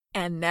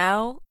And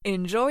now,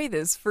 enjoy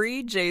this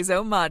free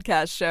JZO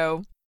Modcast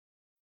show.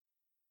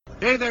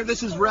 Hey there,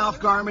 this is Ralph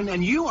Garman,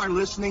 and you are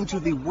listening to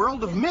the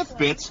World of Myth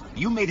Bits.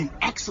 You made an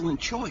excellent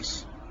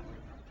choice.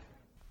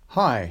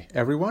 Hi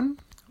everyone,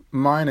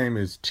 my name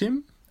is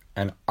Tim,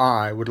 and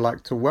I would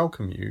like to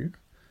welcome you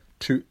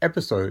to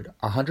episode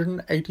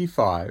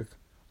 185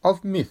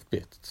 of Myth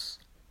Bits.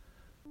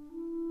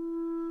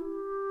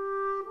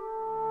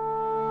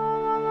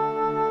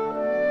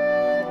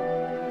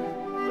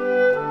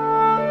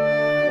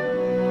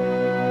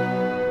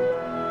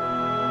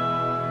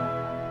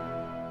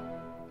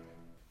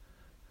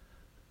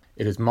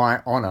 It is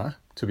my honour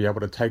to be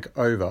able to take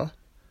over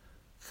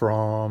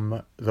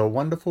from the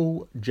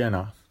wonderful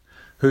Jenna,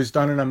 who's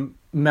done a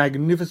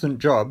magnificent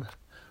job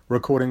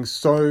recording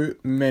so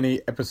many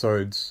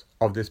episodes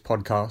of this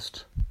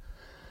podcast.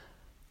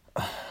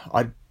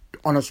 I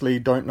honestly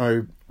don't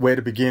know where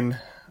to begin.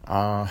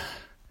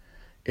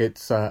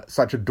 It's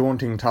such a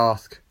daunting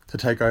task to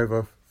take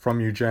over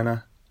from you,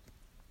 Jenna.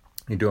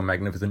 You do a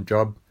magnificent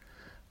job.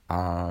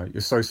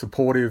 You're so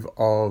supportive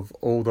of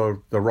all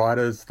the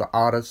writers, the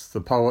artists, the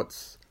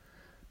poets.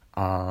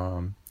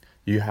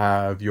 You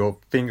have your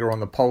finger on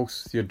the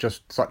pulse. You're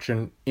just such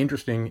an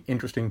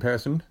interesting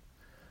person.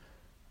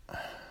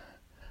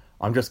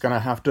 I'm just going to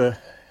have to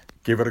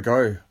give it a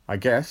go, I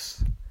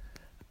guess.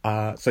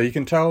 So you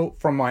can tell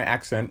from my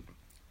accent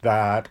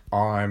that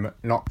I'm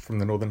not from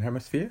the Northern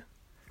Hemisphere.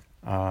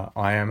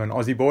 I am an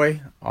Aussie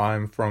boy.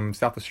 I'm from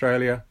South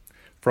Australia,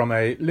 from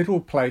a little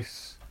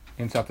place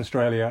in South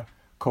Australia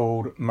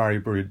called Murray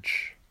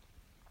Bridge,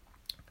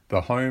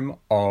 the home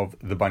of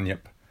the Bunyip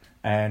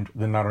and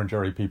the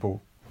Ngarrindjeri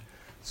people.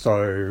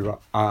 So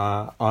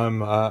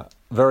I'm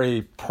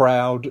very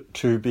proud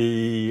to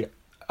be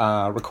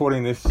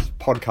recording this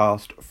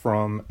podcast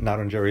from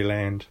Ngarrindjeri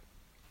land.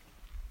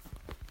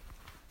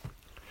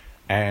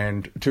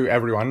 And to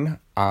everyone,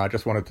 I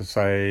just wanted to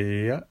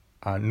say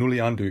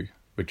Nuliandu,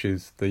 which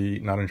is the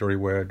Ngarrindjeri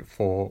word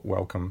for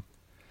welcome.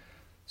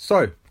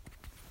 So,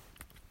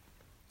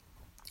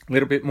 a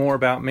little bit more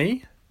about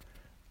me.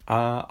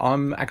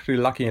 I'm actually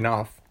lucky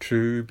enough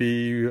to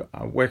be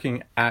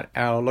working at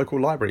our local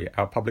library,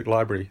 our public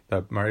library,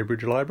 the Murray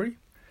Bridge Library.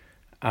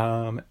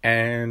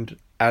 And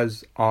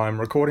as I'm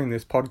recording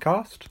this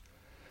podcast,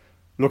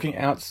 looking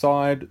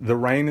outside, the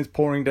rain is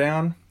pouring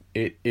down.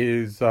 It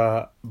is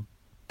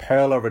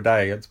pearl of a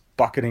day. It's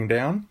bucketing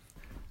down.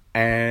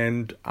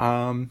 And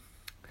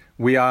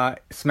we are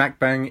smack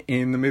bang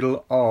in the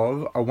middle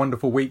of a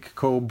wonderful week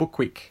called Book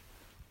Week.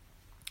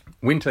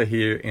 Winter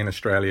here in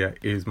Australia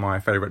is my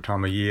favourite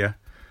time of year,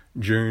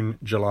 June,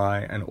 July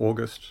and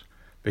August,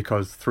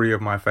 because three of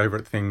my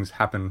favourite things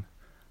happen.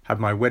 I have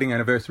my wedding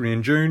anniversary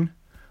in June,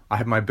 I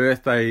have my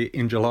birthday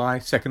in July,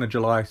 2nd of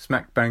July,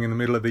 smack bang in the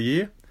middle of the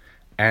year,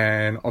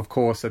 and of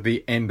course at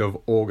the end of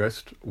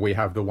August we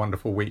have the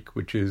wonderful week,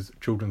 which is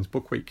Children's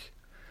Book Week.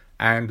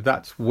 And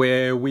that's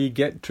where we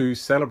get to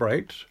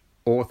celebrate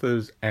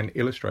authors and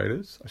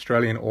illustrators,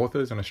 Australian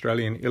authors and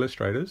Australian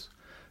illustrators,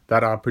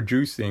 that are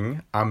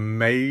producing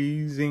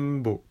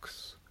amazing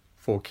books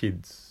for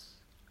kids.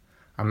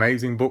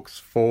 Amazing books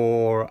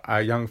for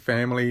young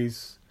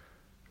families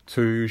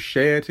to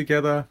share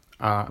together.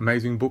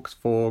 Amazing books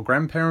for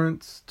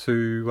grandparents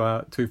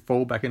to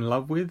fall back in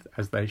love with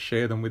as they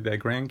share them with their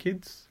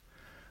grandkids.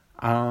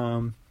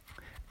 And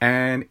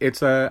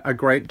it's a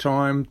great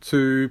time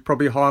to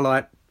probably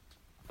highlight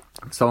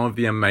some of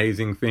the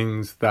amazing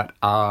things that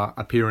are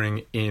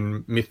appearing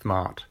in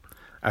MythMart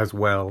as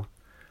well.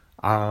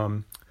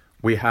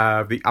 We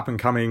have the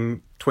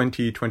up-and-coming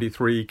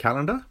 2023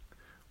 calendar,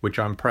 which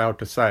I'm proud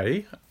to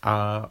say,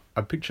 a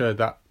picture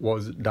that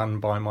was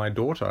done by my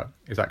daughter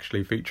is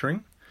actually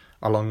featuring,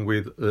 along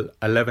with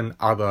 11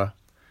 other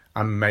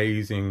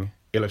amazing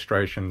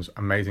illustrations,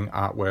 amazing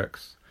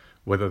artworks,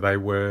 whether they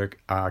were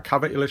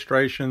cover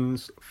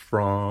illustrations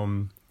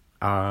from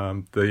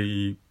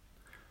the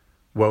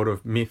World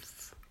of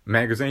Myth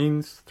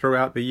magazines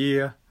throughout the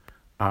year,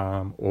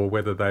 or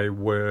whether they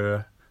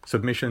were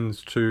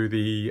submissions to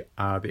the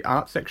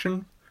art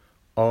section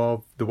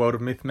of the World of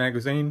Myth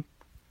magazine.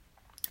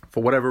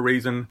 For whatever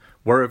reason,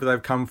 wherever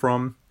they've come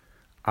from,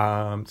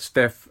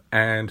 Steph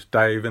and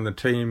Dave and the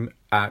team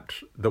at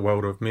the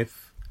World of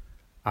Myth,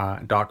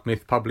 Dark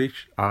Myth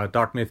Publishing,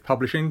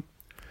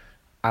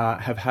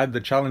 have had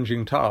the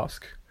challenging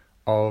task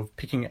of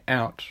picking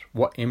out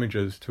what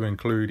images to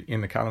include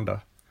in the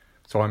calendar.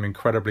 So I'm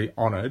incredibly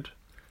honoured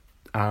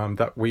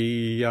that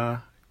we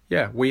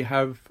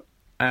have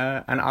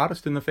an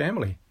artist in the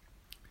family.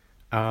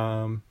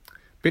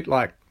 Bit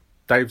like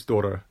Dave's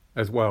daughter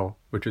as well,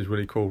 which is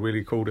really cool.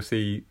 Really cool to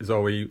see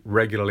Zoe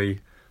regularly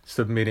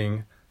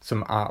submitting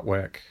some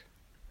artwork.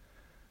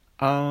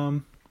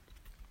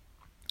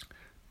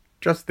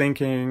 Just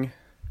thinking,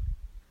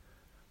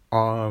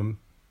 one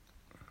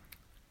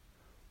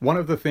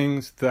of the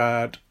things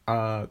that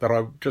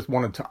I just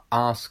wanted to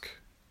ask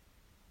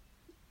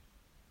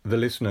the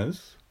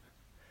listeners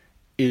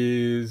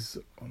is,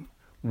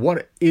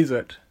 what is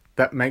it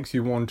that makes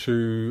you want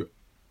to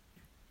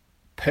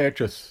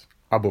purchase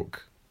a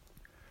book?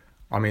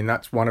 I mean,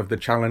 that's one of the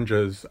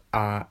challenges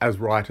as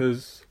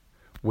writers.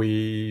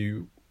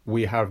 We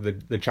have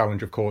the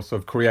challenge, of course,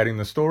 of creating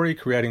the story,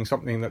 creating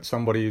something that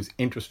somebody is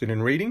interested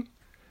in reading.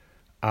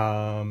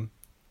 Then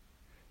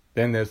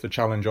there's the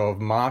challenge of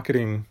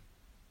marketing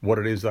what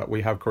it is that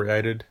we have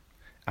created.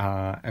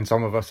 And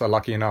some of us are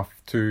lucky enough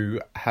to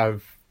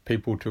have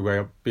people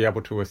to be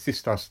able to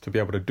assist us to be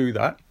able to do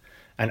that.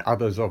 And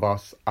others of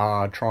us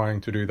are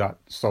trying to do that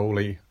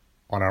solely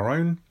on our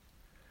own.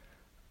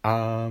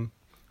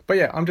 But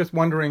yeah, I'm just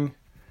wondering,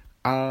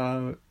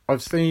 I've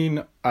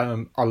seen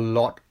a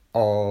lot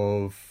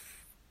of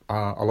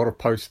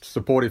posts,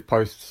 supportive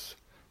posts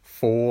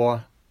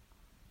for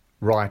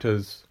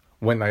writers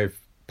when they've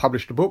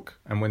published a book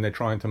and when they're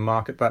trying to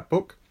market that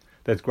book.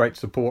 There's great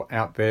support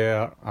out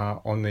there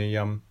on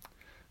the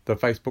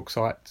Facebook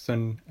sites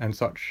and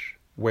such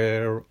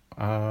where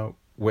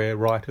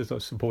writers are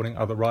supporting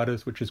other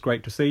writers, which is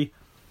great to see.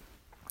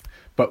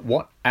 But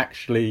what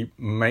actually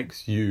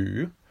makes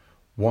you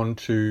want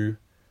to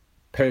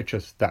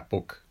purchase that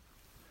book?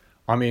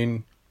 I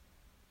mean,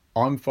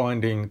 I'm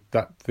finding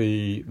that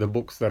the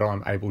books that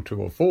I'm able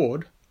to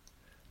afford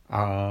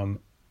are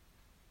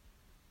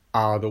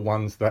the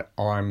ones that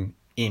I'm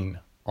in.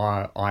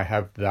 I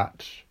have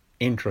that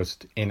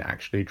interest in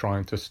actually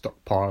trying to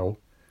stockpile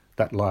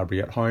that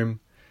library at home,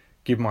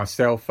 give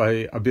myself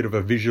a bit of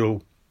a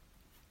visual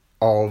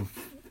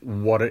of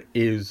what it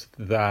is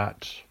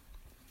that,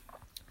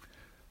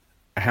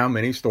 how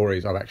many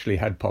stories I've actually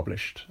had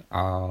published,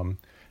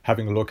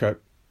 having a look at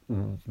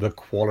the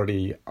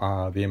quality,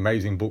 the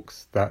amazing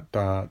books that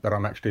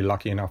I'm actually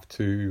lucky enough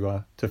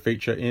to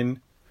feature in.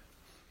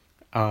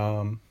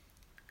 But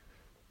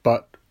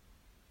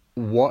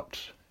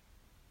what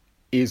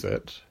is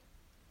it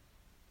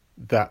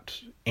that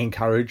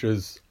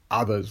encourages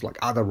others, like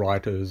other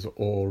writers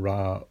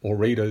or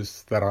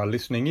readers that are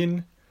listening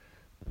in,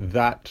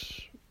 that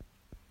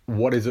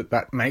what is it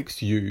that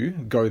makes you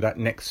go that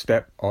next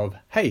step of,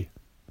 hey,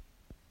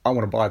 I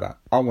want to buy that,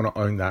 I want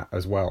to own that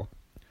as well?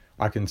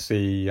 I can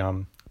see,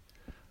 a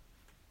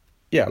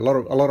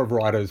lot of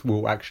writers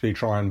will actually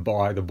try and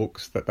buy the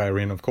books that they're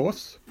in, of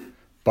course,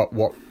 but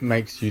what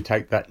makes you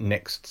take that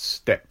next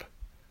step?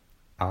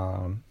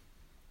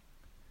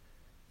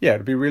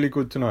 It'd be really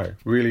good to know.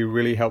 Really,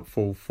 really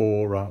helpful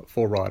for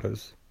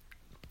writers.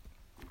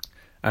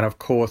 And of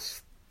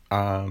course,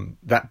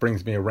 that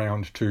brings me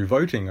around to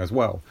voting as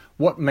well.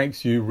 What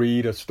makes you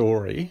read a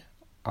story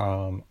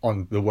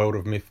on the World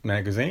of Myth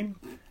magazine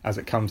as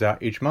it comes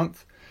out each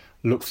month?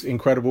 Looks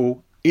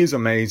incredible, is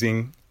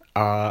amazing,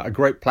 a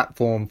great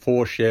platform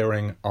for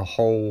sharing a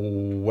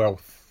whole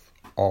wealth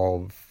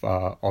of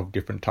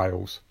different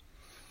tales,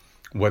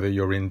 whether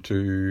you're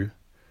into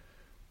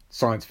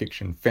science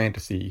fiction,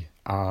 fantasy,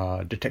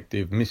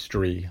 detective,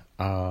 mystery,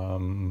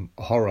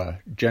 horror,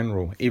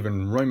 general,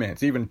 even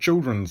romance, even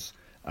children's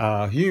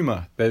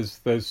humor.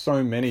 There's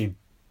so many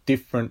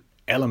different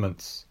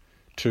elements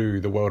to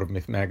the World of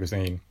Myth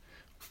magazine.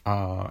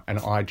 And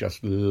I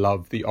just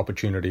love the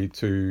opportunity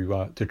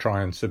to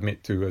try and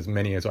submit to as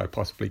many as I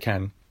possibly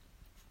can.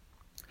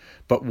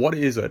 But what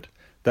is it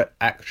that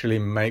actually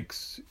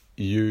makes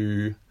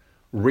you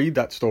read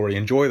that story,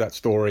 enjoy that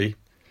story?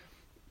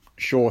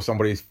 Sure,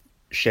 somebody's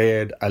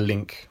shared a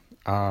link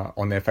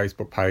on their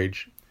Facebook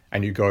page,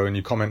 and you go and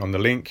you comment on the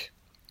link,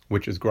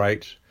 which is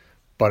great.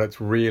 But it's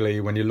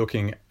really when you're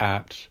looking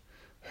at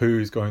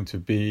who's going to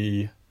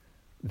be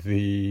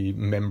the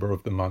member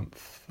of the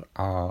month,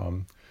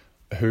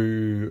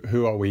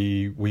 who are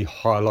we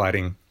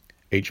highlighting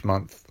each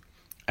month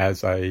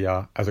as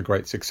a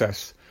great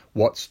success?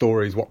 What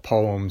stories, what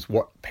poems,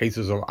 what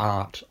pieces of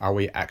art are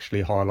we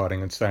actually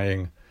highlighting and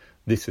saying,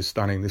 this is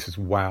stunning, this is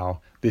wow,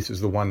 this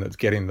is the one that's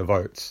getting the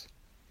votes?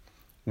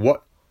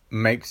 What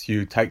makes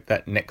you take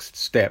that next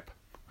step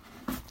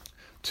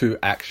to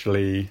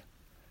actually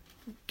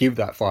give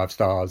that 5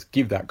 stars,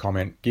 give that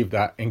comment, give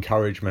that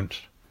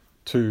encouragement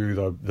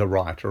to the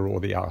writer or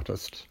the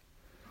artist?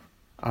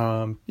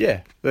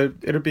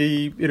 It'd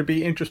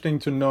be interesting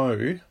to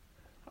know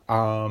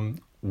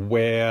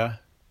where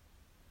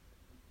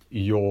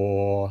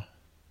your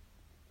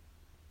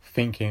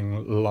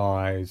thinking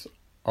lies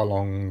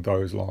along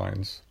those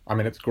lines. I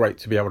mean, it's great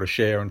to be able to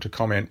share and to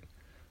comment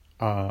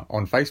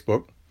on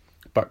Facebook,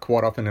 but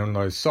quite often on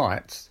those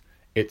sites,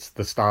 it's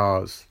the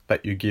stars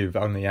that you give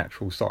on the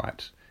actual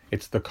site.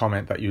 It's the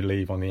comment that you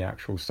leave on the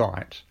actual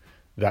site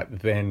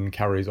that then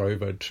carries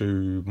over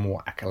to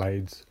more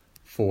accolades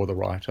for the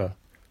writer,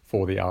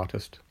 for the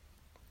artist.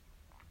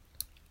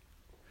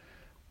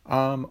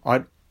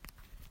 I'd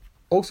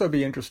also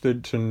be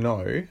interested to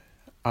know,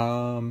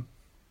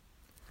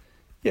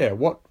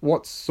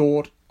 what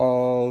sort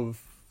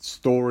of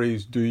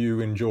stories do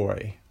you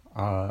enjoy?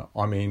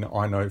 I mean,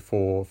 I know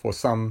for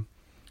some,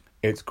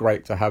 it's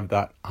great to have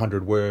that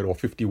 100-word or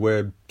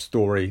 50-word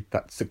story,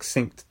 that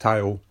succinct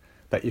tale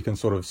that you can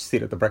sort of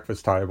sit at the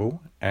breakfast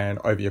table and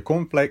over your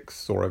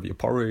cornflakes or over your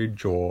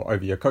porridge or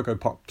over your Cocoa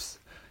Pops,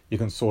 you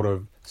can sort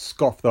of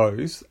scoff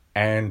those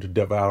and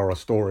devour a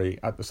story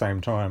at the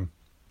same time.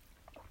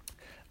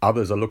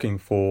 Others are looking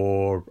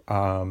for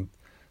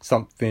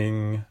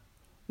something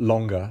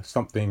longer,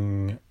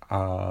 something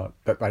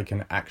that they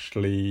can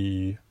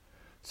actually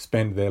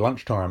spend their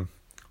lunchtime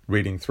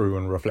reading through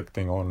and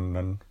reflecting on,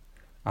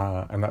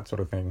 and that sort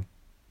of thing.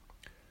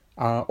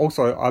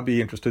 Also, I'd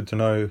be interested to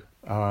know,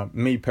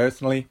 me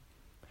personally,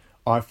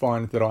 I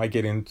find that I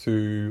get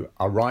into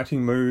a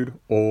writing mood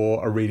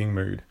or a reading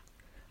mood,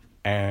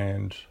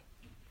 and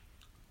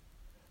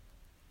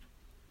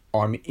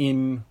I'm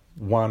in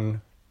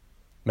one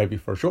maybe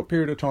for a short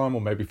period of time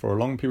or maybe for a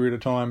long period of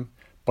time,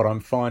 but I'm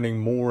finding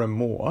more and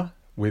more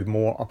with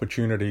more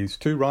opportunities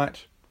to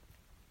write,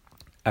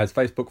 as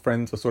Facebook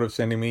friends are sort of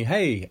sending me,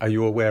 hey, are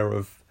you aware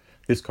of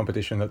this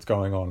competition that's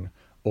going on?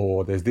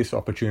 Or there's this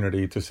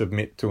opportunity to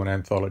submit to an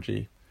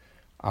anthology.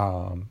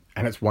 And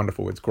it's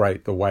wonderful. It's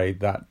great the way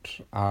that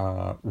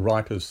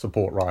writers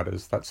support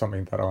writers. That's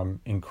something that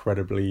I'm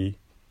incredibly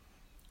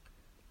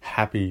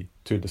happy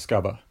to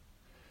discover.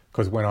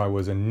 Because when I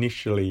was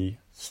initially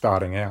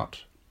starting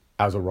out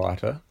as a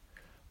writer,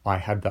 I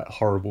had that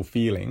horrible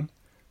feeling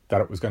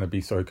that it was going to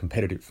be so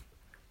competitive,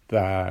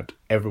 that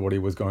everybody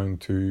was going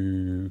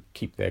to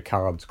keep their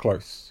cards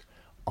close.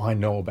 I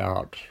know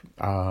about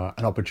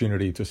an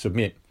opportunity to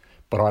submit,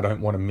 but I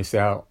don't want to miss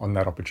out on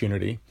that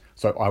opportunity,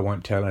 so I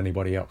won't tell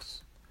anybody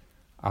else.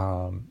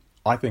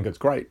 I think it's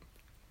great.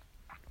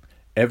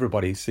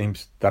 Everybody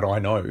seems that I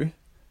know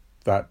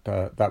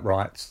that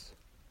writes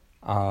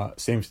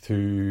seems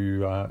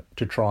to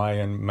try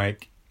and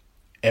make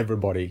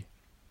everybody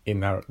in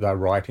their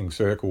writing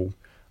circle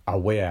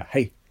aware,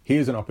 hey,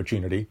 here's an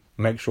opportunity,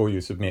 make sure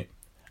you submit.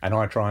 And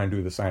I try and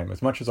do the same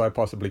as much as I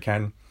possibly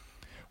can.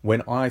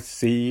 When I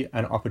see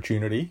an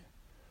opportunity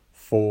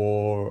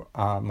for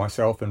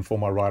myself and for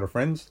my writer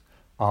friends,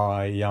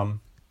 I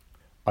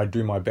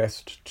do my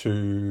best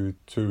to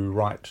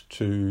write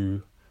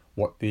to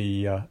what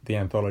the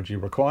anthology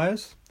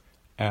requires.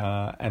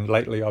 And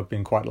lately I've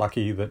been quite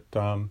lucky that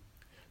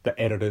the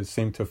editors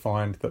seem to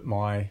find that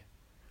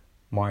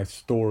my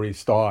story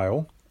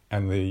style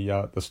and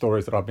the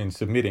stories that I've been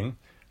submitting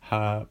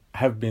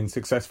have been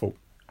successful,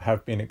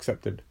 have been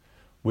accepted,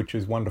 which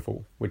is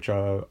wonderful, which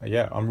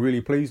I'm really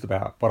pleased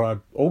about. But I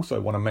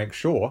also want to make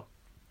sure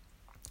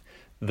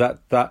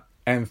that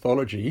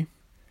anthology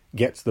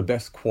gets the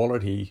best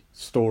quality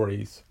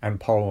stories and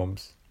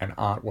poems and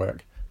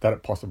artwork that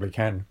it possibly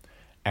can.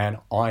 And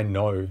I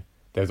know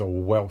there's a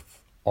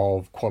wealth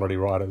of quality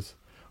writers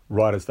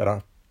that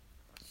are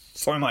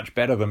so much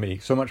better than me,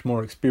 so much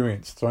more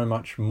experienced, so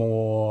much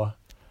more,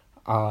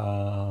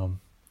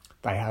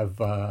 they have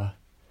a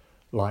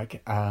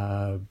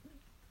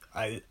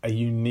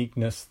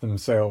uniqueness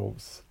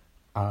themselves,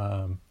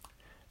 and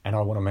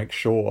I want to make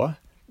sure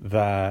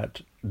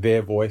that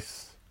their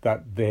voice,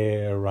 that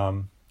their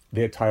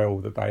tale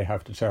that they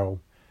have to tell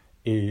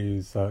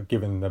is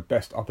given the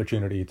best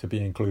opportunity to be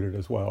included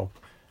as well.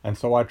 And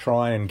so I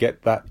try and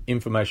get that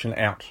information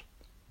out.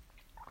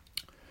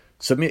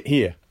 Submit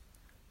here.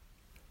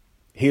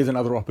 Here's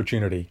another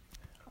opportunity.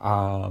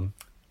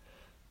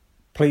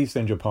 Please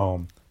send your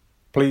poem.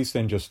 Please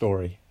send your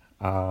story.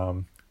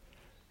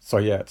 So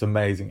yeah, it's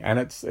amazing. And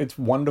it's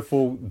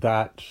wonderful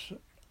that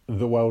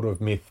the World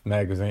of Myth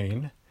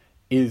magazine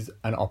is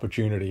an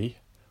opportunity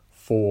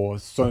for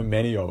so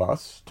many of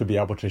us to be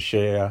able to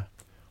share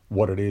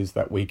what it is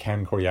that we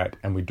can create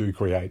and we do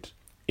create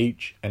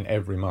each and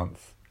every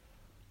month.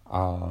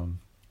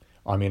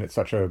 I mean, it's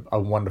such a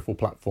wonderful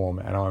platform,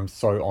 and I'm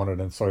so honoured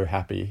and so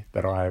happy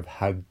that I've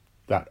had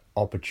that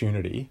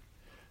opportunity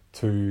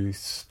to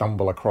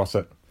stumble across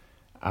it,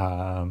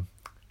 to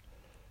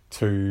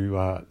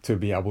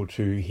be able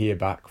to hear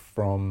back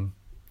from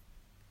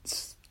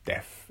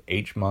Steph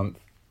each month,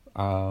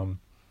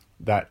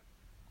 that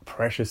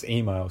precious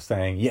email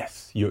saying,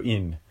 yes, you're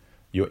in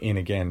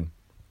again.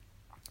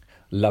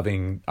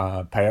 Loving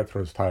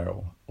Peatra's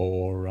Tale,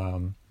 or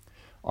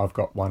I've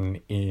got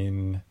one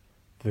in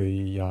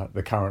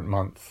the current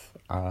month,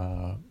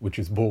 which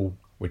is Bull,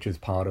 which is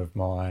part of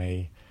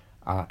my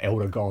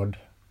Elder God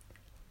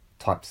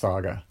type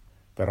saga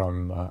that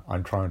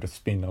I'm trying to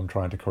spin. I'm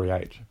trying to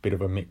create a bit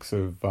of a mix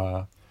of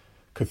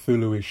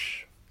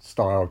Cthulhu-ish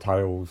style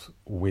tales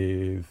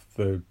with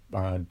the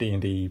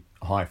D&D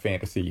high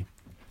fantasy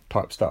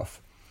type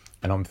stuff,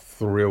 and I'm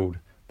thrilled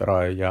that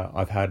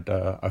I've had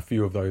a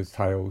few of those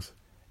tales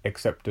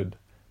accepted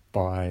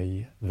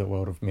by the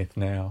World of Myth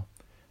now,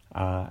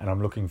 and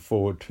I'm looking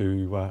forward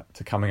to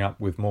coming up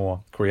with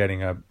more,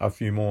 creating a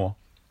few more.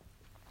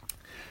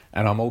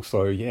 And I'm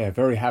also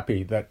very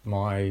happy that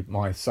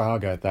my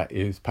saga, that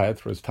is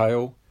Peatra's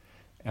Tale,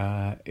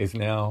 is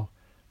now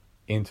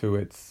into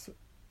its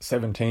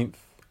 17th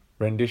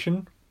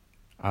rendition,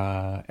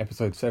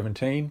 episode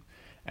 17,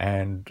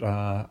 and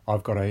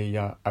I've got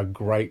a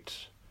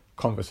great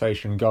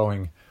conversation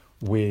going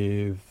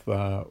with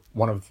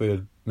one of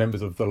the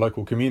members of the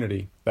local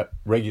community that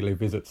regularly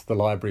visits the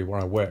library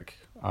where I work.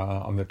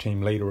 I'm the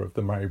team leader of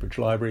the Murray Bridge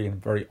Library, and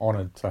I'm very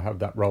honoured to have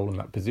that role in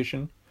that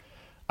position.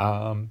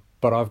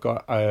 But I've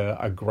got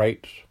a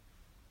great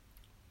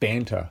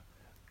banter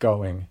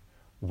going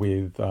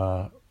with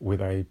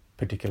a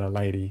particular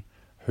lady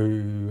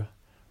who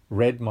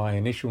read my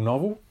initial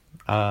novel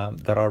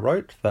that I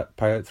wrote, that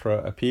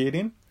Paothra appeared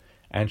in,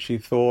 and she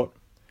thought,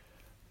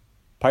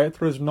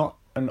 Paothra is not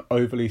an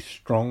overly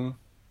strong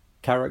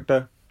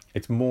character.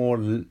 It's more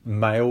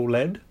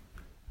male-led,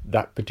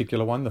 that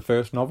particular one, the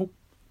first novel.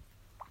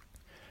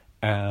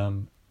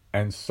 And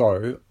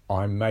so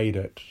I made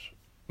it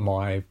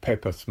my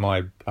purpose,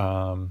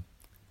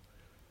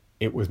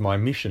 it was my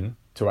mission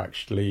to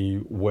actually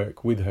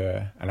work with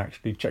her and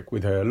actually check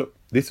with her, look,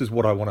 this is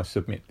what I want to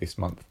submit this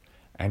month.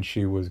 And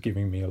she was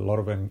giving me a lot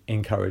of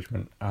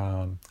encouragement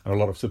and a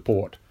lot of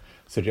support,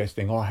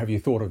 suggesting, oh, have you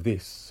thought of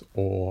this?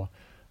 Or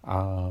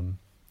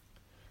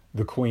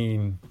the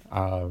queen,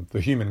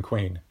 the human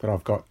queen that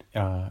I've got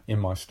in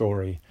my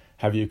story,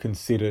 have you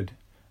considered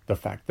the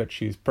fact that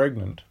she's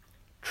pregnant,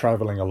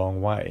 travelling a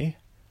long way?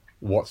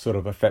 What sort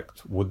of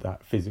effect would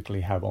that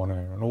physically have on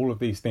her? And all of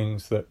these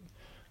things that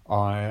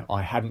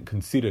I hadn't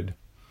considered.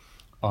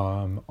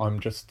 I'm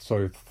just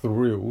so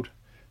thrilled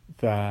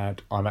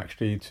that I'm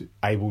actually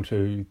able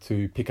to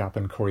pick up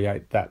and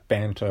create that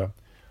banter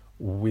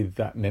with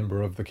that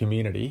member of the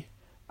community,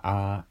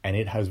 and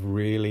it has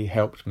really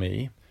helped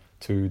me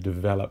to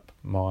develop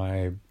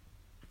my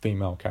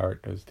female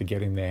characters, to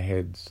get in their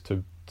heads,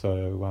 to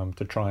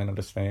try and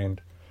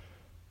understand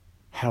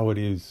how it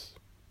is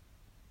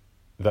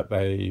that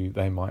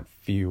they might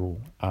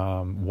feel,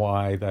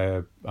 why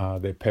their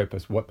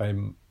purpose,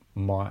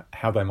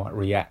 how they might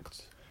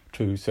react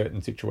to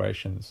certain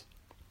situations.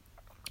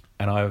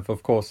 And I've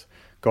of course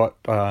got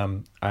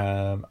I'm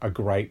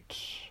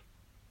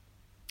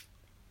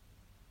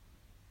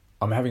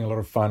having a lot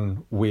of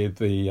fun with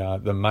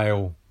the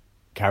male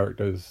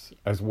characters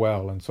as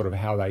well, and sort of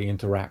how they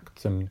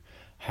interact and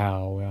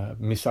how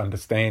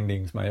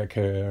misunderstandings may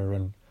occur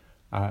and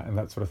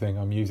that sort of thing.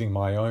 I'm using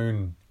my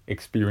own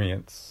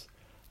experience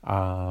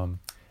and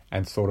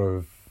sort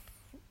of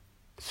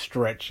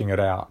stretching it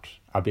out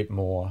a bit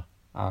more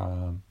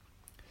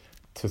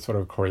to sort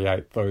of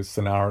create those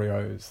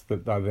scenarios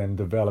that are then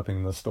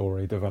developing the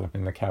story,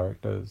 developing the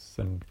characters.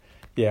 And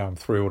yeah, I'm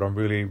thrilled. I'm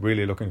really,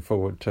 really looking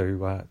forward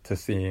to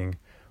seeing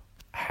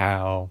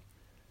how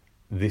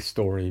this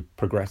story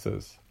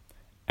progresses.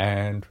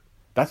 And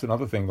that's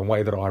another thing, the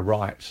way that I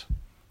write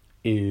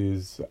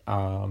is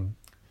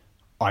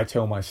I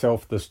tell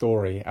myself the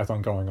story as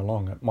I'm going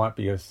along. It might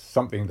be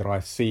something that I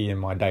see in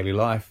my daily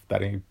life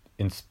that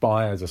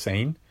inspires a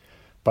scene,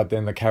 but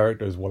then the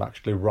characters will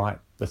actually write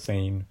the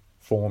scene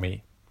for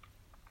me.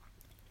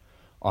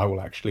 I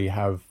will actually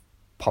have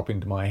pop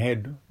into my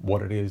head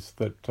what it is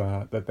that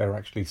they're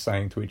actually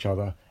saying to each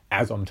other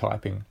as I'm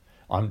typing.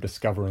 I'm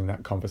discovering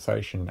that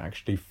conversation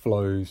actually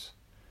flows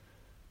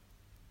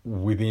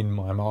within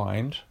my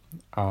mind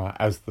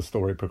as the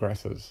story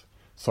progresses.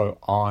 So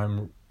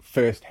I'm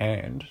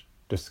firsthand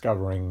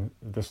discovering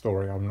the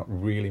story. I'm not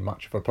really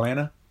much of a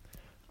planner.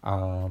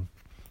 And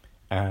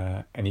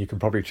you can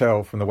probably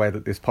tell from the way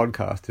that this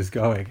podcast is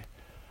going.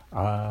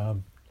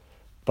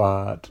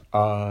 But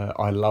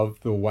I love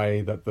the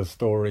way that the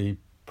story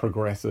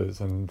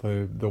progresses and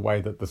the way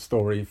that the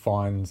story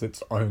finds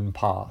its own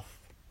path.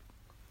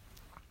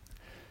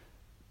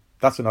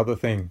 That's another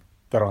thing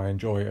that I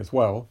enjoy as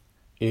well,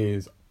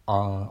 is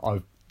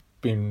I've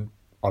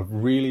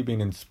really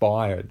been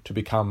inspired to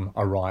become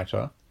a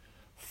writer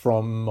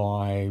from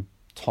my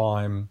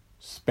time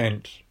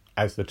spent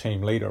as the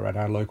team leader at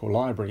our local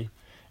library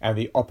and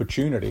the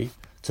opportunity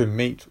to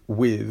meet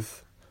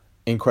with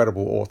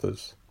incredible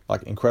authors,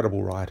 like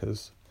incredible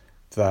writers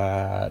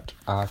that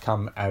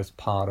come as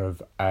part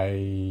of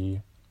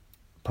a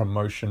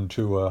promotion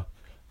tour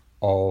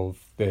of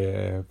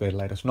their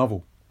latest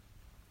novel.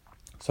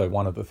 So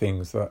one of the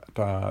things that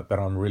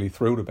I'm really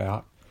thrilled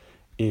about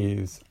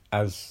is,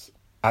 as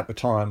at the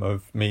time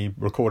of me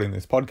recording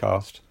this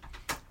podcast,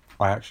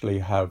 I actually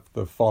have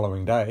the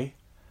following day,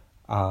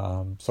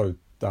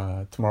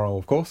 tomorrow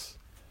of course,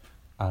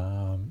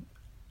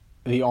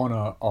 the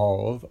honour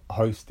of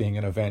hosting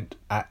an event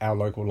at our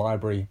local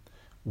library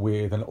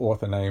with an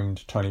author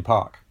named Tony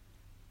Park.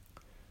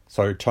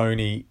 So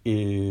Tony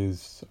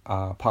is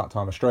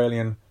part-time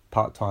Australian,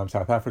 part-time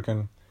South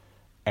African,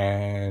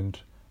 and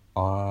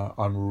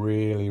I'm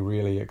really,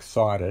 really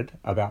excited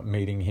about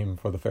meeting him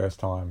for the first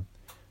time.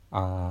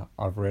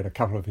 I've read a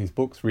couple of his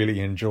books, really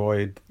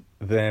enjoyed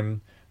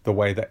them, the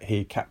way that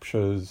he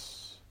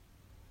captures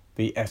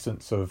the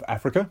essence of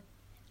Africa,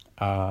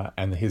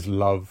 and his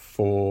love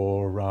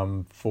for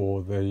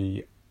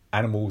the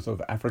animals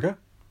of Africa.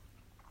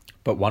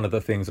 But one of the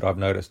things that I've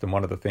noticed, and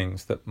one of the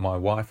things that my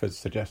wife has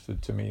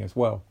suggested to me as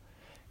well,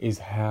 is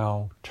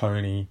how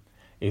Tony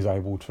is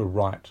able to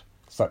write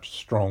such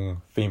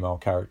strong female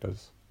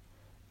characters.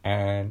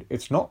 And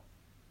it's not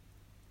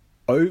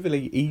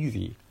overly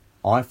easy,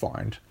 I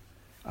find,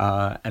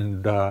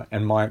 and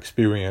my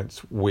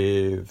experience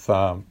with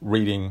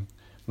reading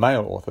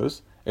male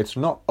authors, it's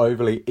not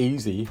overly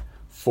easy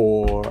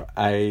for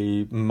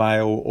a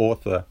male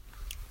author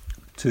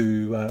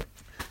to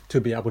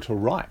be able to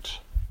write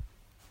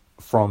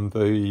from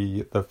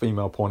the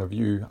female point of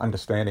view,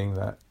 understanding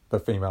that the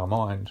female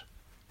mind.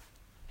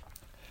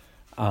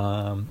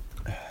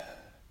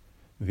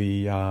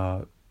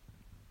 the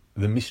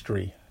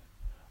mystery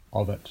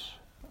of it,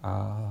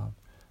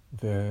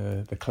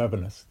 the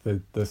cleverness,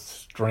 the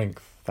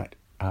strength, that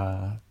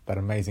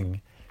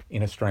amazing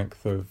inner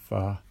strength of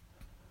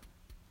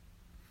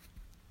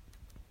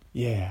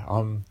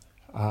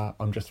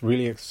I'm just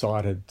really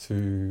excited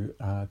to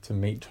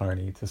meet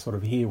Tony, to sort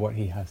of hear what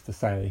he has to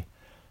say,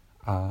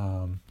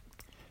 and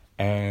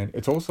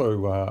it's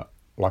also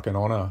like an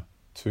honor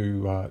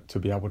to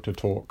be able to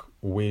talk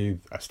with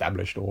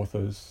established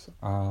authors,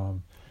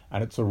 and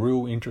it's a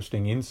real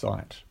interesting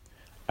insight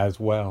as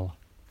well.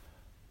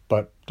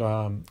 But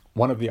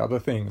one of the other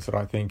things that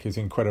I think is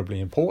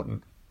incredibly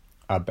important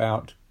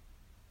about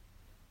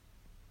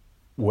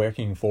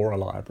working for a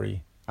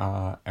library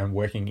and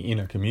working in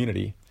a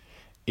community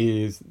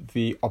is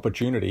the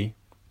opportunity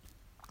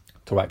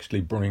to actually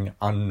bring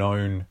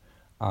unknown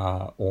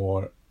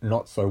or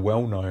not so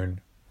well known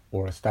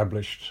or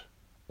established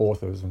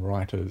authors and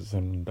writers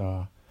and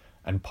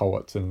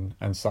poets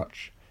and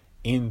such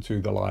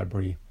into the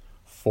library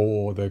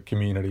for the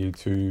community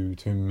to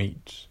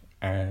meet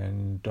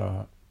and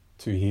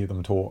to hear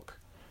them talk.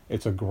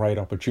 It's a great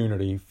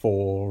opportunity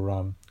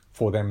for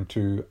them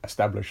to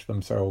establish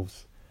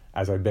themselves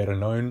as a better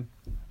known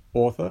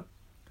author,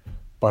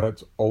 but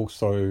it's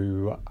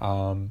also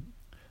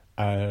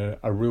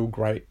a real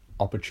great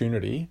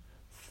opportunity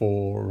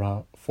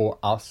for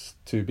us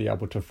to be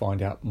able to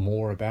find out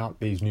more about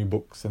these new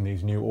books and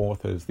these new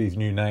authors, these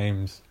new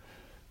names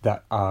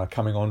that are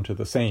coming onto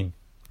the scene.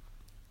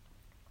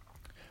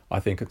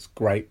 I think it's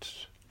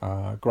great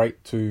to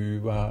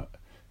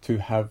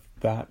have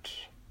that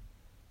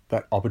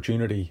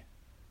opportunity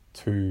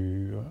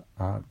to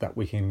that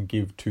we can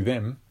give to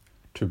them,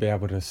 to be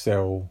able to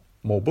sell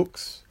more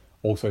books,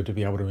 also to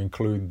be able to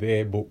include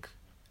their book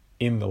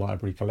in the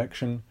library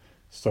collection,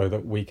 so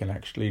that we can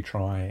actually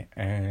try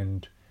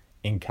and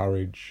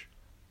encourage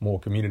more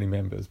community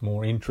members,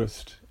 more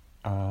interest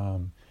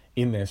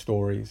in their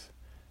stories.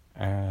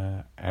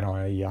 And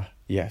I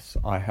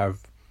have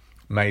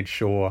made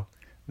sure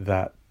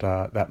that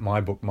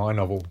my book, my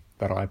novel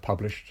that I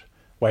published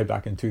way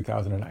back in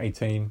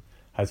 2018,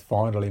 has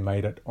finally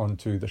made it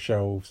onto the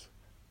shelves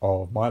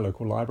of my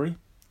local library,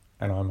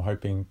 and I'm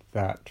hoping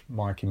that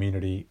my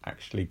community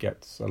actually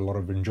gets a lot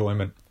of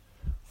enjoyment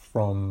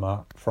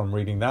from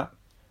reading that,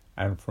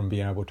 and from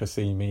being able to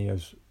see me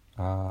as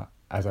a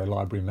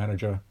library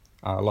manager,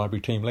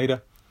 library team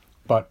leader,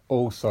 but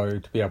also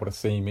to be able to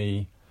see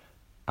me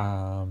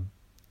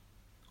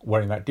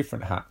wearing that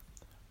different hat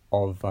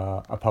of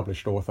a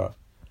published author,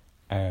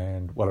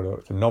 and whether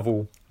it's a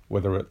novel,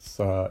 whether it's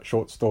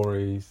short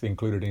stories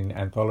included in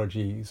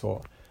anthologies,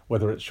 or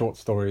whether it's short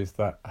stories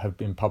that have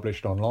been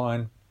published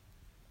online.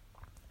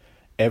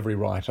 Every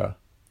writer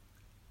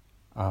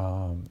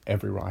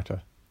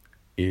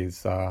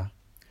is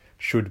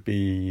should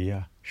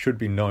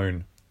be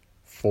known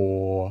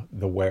for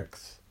the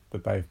works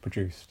that they've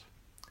produced,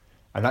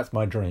 and that's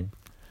my dream.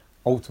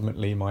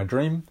 Ultimately, my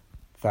dream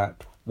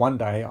that one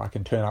day I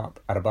can turn up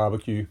at a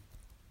barbecue,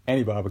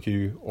 any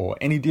barbecue or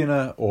any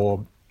dinner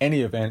or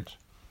any event,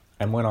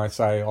 and when I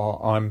say, "Oh,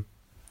 I'm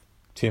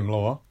Tim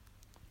Law,"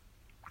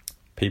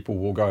 people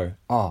will go,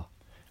 "Ah,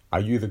 are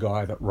you the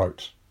guy that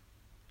wrote?"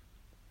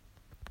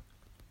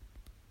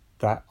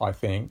 That, I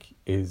think,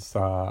 is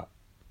for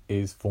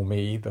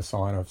me the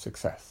sign of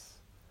success.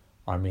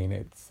 I mean,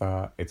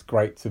 it's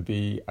great to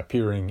be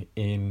appearing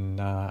in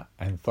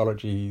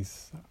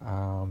anthologies.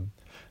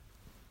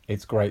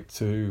 It's great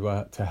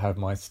to have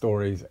my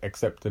stories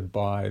accepted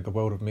by the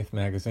World of Myth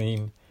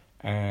magazine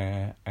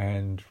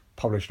and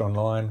published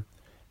online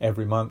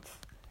every month.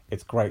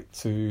 It's great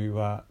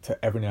to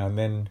every now and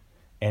then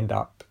end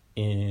up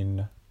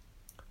in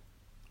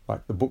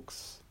like the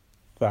books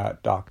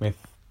that Dark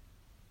Myth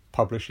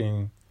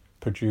Publishing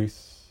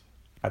produce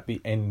at the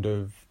end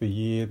of the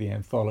year, the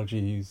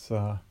anthologies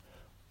of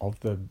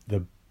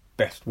the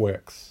best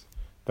works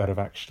that have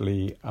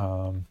actually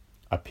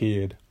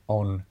appeared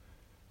on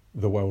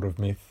the World of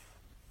Myth,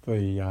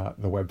 the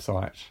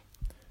website,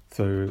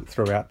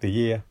 throughout the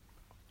year.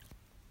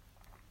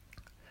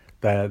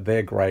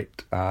 They're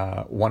great,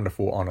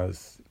 wonderful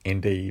honours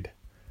indeed.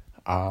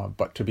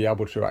 But to be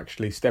able to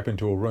actually step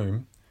into a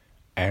room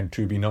and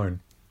to be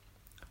known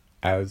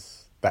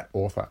as that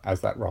author,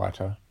 as that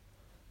writer,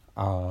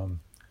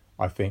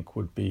 I think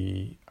would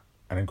be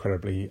an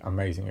incredibly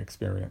amazing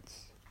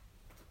experience.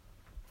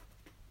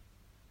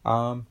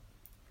 I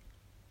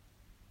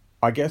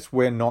guess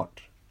we're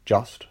not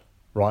just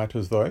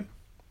writers, though.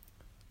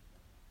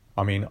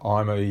 I mean,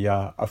 I'm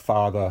a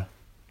father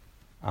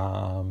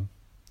of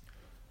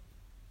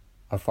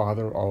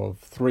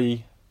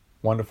 3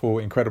 wonderful,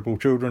 incredible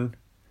children,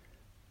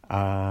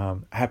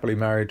 happily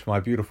married to my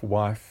beautiful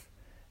wife,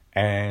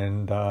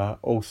 and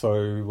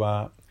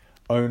also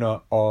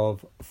owner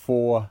of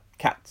 4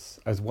 cats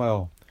as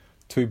well.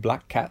 2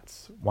 black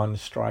cats, 1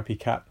 stripy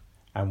cat,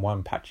 and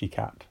 1 patchy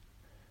cat.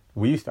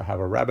 We used to have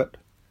a rabbit,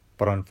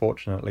 but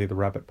unfortunately the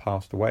rabbit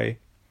passed away.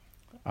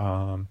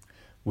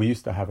 We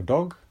used to have a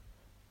dog,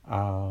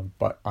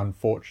 but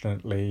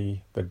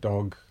unfortunately the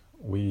dog,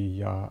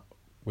 we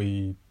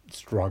we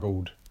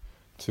struggled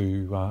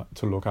to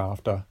look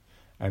after,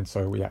 and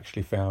so we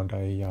actually found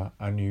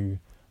a new,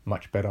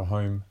 much better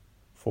home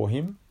for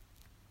him.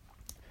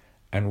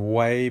 And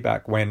way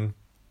back when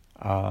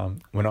I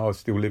was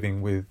still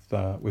living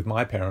with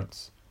my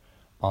parents,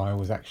 I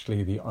was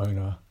actually the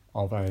owner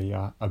of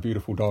a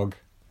beautiful dog,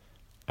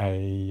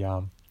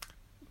 a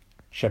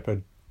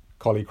shepherd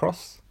collie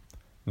cross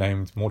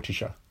named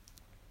Morticia.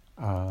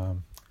 I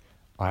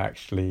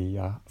actually,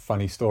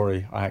 funny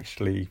story,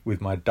 with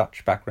my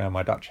Dutch background,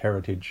 my Dutch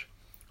heritage,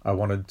 I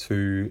wanted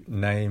to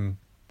name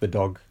the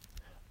dog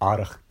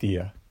Aardig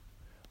Dier,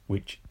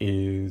 which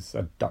is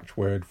a Dutch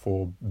word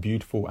for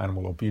beautiful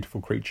animal or beautiful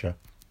creature.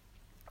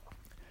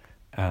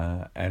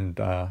 I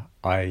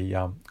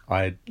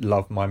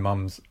love my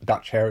mum's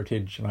Dutch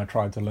heritage, and I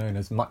tried to learn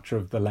as much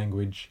of the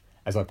language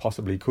as I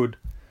possibly could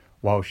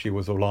while she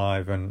was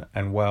alive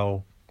and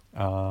well.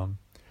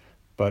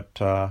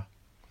 But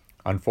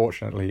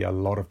unfortunately, a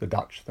lot of the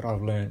Dutch that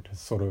I've learnt has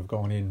sort of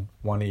gone in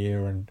one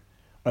ear and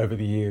over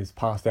the years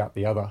passed out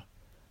the other.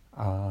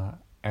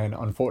 And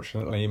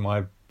unfortunately,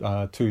 my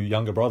two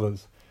younger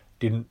brothers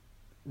didn't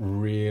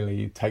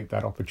really take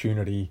that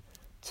opportunity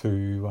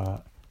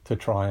to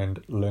try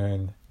and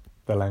learn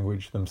the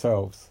language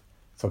themselves.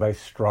 So they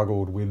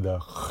struggled with the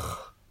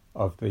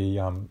of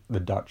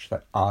the Dutch,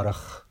 that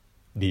aardig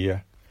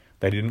dier.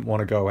 They didn't want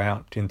to go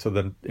out into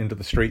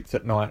the streets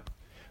at night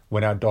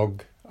when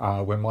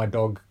my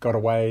dog got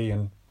away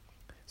and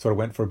sort of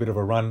went for a bit of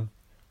a run,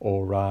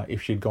 or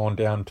if she'd gone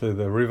down to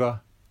the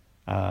river,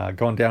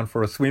 gone down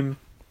for a swim.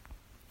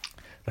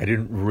 They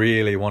didn't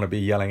really want to be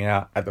yelling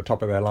out at the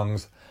top of their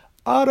lungs,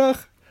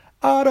 aardig,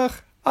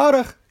 aardig,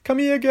 aardig, come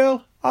here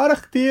girl,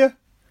 aardig dier.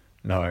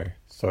 No,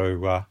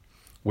 so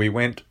we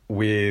went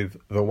with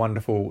the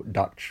wonderful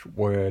Dutch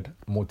word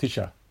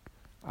Morticia.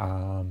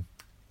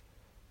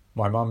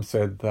 My mum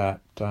said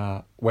that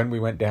when we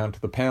went down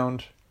to the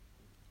pound,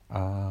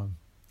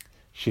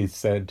 she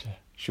said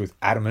she was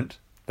adamant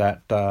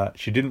that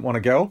she didn't want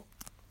a girl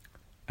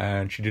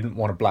and she didn't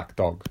want a black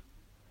dog.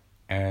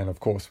 And of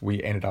course,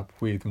 we ended up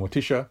with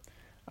Morticia.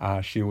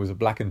 She was a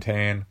black and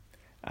tan,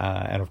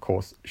 and of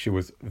course, she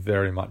was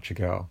very much a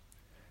girl.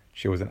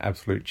 She was an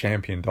absolute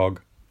champion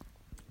dog.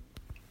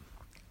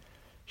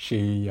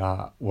 She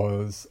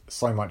was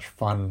so much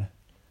fun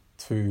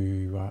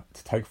to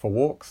take for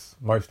walks.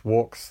 Most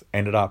walks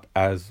ended up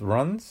as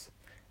runs,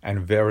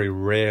 and very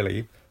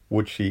rarely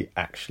would she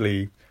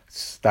actually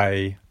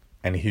stay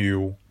and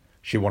heel.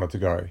 She wanted to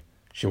go.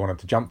 She wanted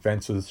to jump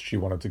fences. She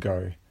wanted to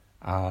go.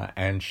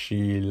 And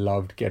she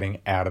loved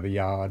getting out of the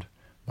yard,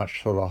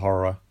 much to the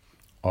horror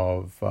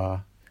of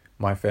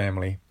my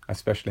family,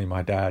 especially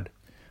my dad.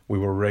 We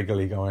were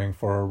regularly going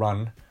for a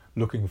run,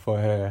 looking for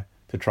her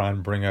to try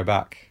and bring her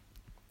back.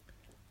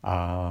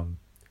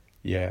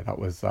 That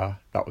was a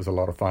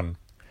lot of fun.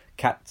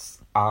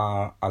 Cats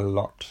are a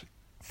lot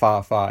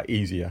far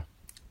easier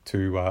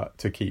to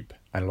keep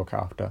and look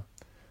after,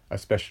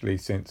 especially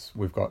since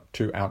we've got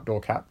two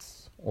outdoor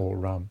cats,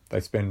 or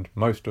they spend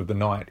most of the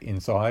night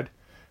inside,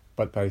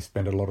 but they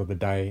spend a lot of the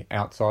day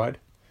outside.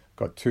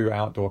 Got two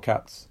outdoor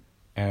cats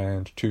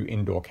and two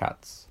indoor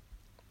cats.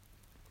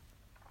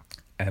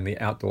 And the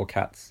outdoor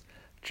cats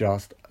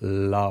just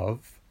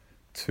love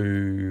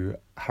to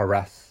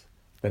harass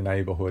the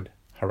neighborhood,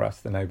 harass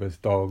the neighbors'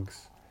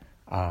 dogs.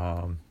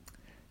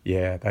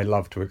 They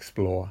love to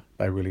explore.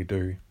 They really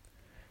do.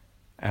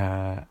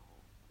 And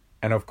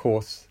of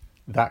course,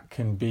 that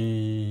can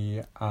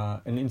be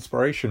an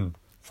inspiration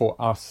for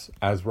us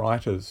as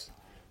writers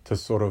to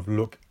sort of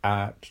look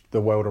at the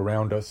world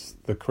around us,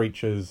 the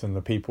creatures and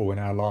the people in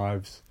our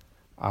lives,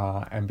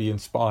 and be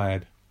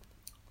inspired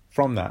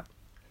from that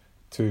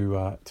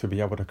to be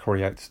able to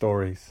create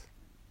stories.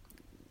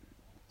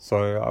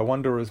 So I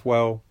wonder as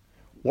well,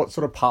 what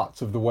sort of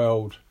parts of the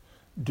world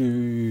do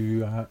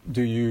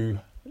you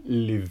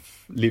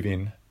live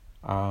in?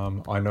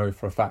 I know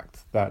for a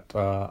fact that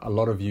a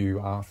lot of you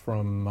are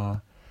from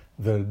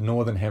the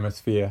Northern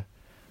Hemisphere,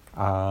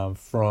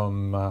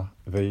 from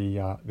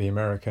the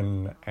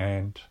American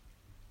and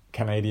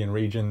Canadian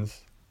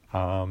regions.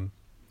 Some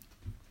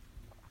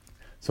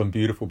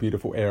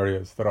beautiful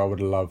areas that I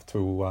would love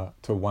to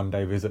one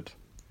day visit.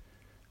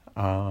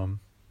 And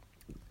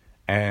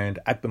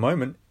at the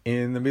moment,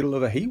 in the middle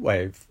of a heat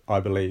wave, I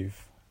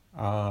believe.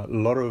 A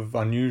lot of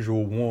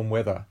unusual warm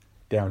weather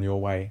down your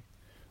way.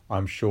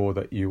 I'm sure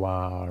that you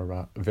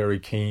are very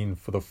keen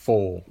for the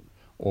fall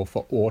or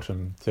for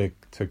autumn to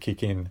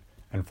kick in,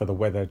 and for the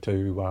weather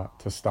to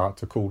start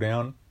to cool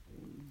down.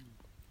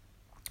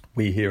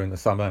 We here in the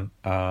southern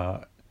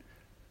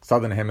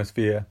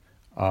hemisphere,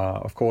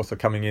 of course, are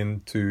coming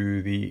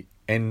into the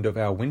end of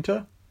our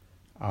winter,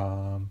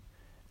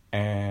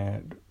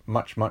 and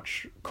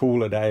much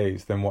cooler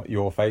days than what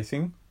you're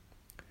facing.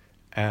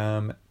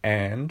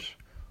 And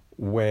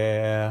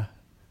we're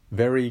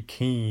very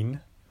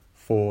keen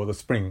for the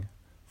spring,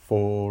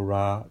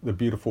 for the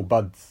beautiful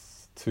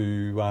buds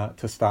to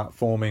start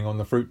forming on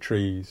the fruit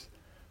trees,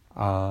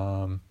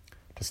 to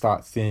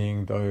start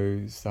seeing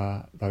those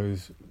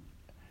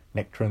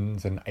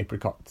nectarines and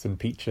apricots and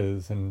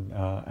peaches and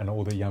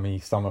all the yummy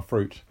summer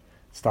fruit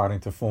starting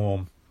to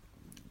form.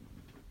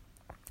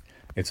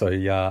 It's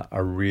a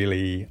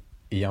really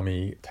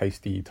yummy,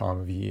 tasty time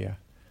of year.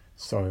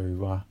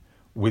 So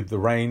with the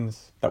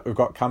rains that we've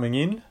got coming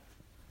in,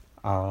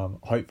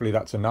 hopefully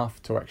that's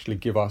enough to actually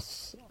give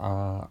us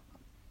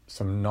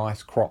some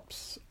nice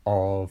crops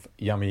of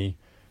yummy,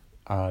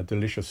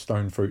 delicious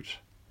stone fruit.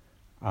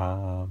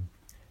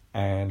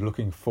 And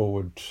looking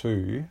forward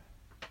to,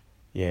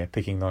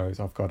 picking those.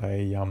 I've got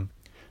an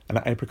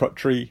apricot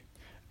tree,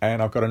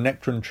 and I've got a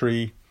nectarine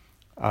tree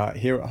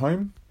here at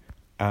home.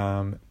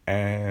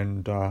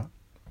 And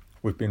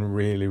we've been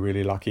really,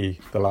 really lucky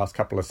the last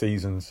couple of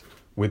seasons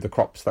with the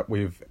crops that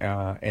we've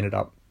ended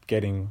up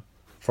getting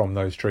from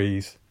those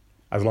trees.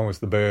 As long as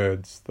the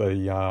birds,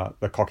 the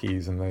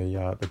cockies and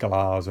the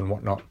galahs and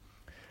whatnot,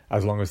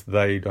 as long as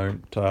they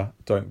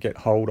don't get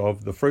hold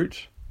of the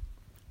fruit,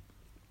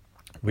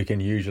 we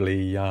can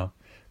usually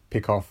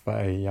pick off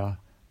a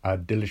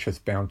delicious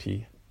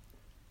bounty.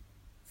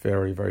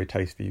 Very, very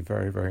tasty,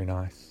 very, very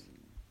nice.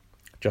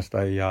 Just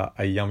a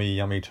yummy,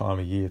 yummy time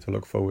of year to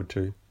look forward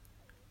to.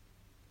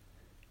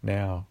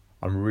 Now,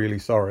 I'm really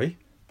sorry,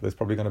 but there's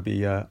probably going to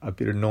be a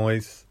bit of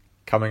noise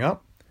coming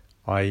up.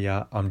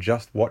 I'm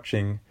just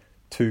watching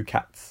two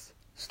cats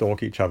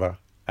stalk each other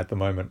at the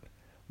moment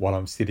while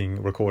I'm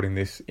sitting recording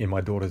this in my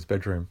daughter's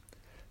bedroom.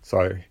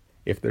 So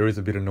if there is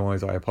a bit of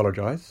noise, I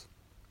apologise.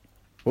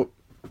 Oh,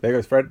 there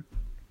goes Fred.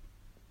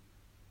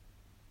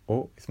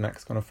 Oh, is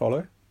Max going to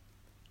follow?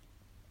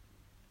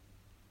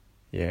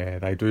 Yeah,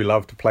 they do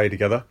love to play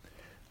together.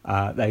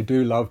 They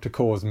do love to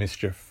cause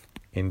mischief,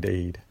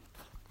 indeed.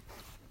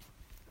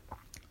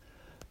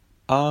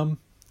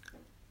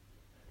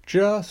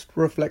 Just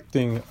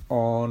reflecting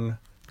on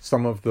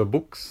some of the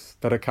books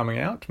that are coming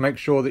out. Make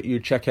sure that you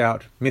check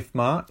out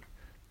MythMart.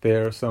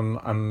 There are some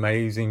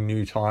amazing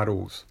new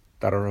titles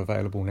that are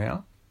available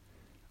now.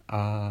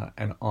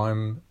 And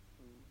I'm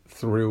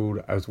thrilled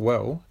as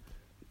well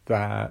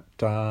that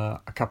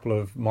a couple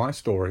of my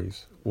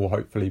stories will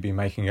hopefully be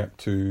making it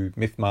to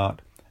MythMart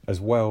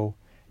as well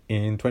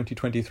in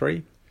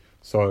 2023.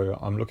 So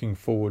I'm looking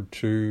forward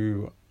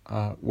to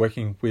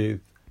working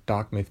with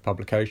Dark Myth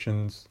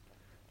Publications,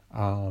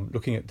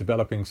 looking at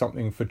developing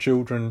something for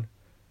children.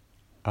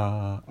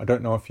 I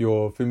don't know if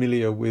you're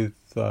familiar with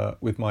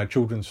my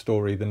children's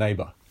story, The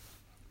Neighbour,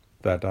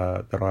 that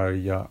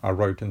I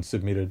wrote and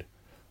submitted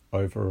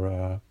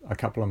over a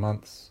couple of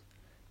months.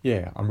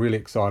 Yeah, I'm really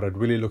excited,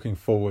 really looking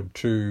forward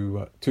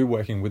to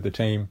working with the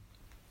team.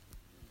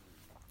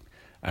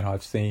 And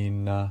I've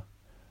seen a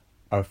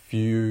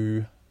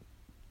few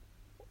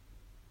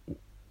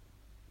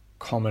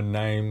common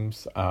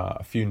names,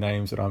 a few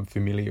names that I'm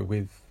familiar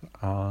with.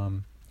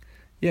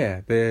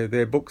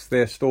 They're books,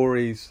 they're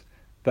stories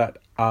that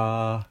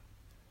are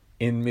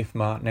in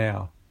MythMart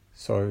now.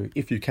 So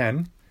if you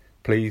can,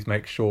 please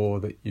make sure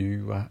that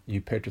you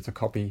purchase a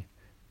copy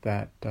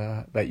that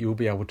you'll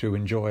be able to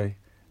enjoy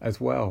as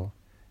well.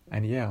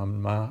 And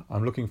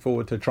I'm looking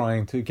forward to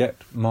trying to get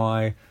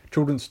my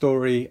children's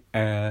story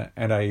and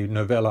a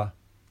novella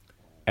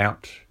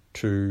out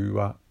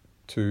to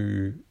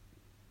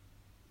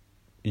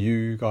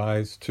you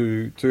guys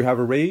to have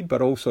a read,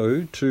 but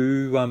also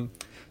to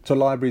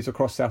libraries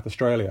across South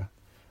Australia.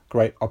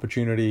 Great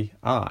opportunity,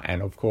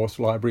 and of course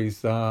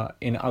libraries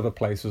in other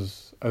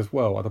places as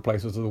well, other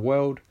places of the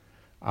world,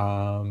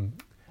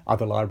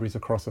 other libraries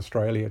across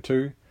Australia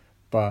too.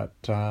 But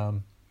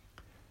I'm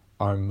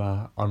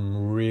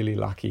really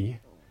lucky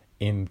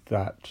in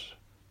that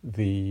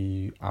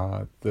the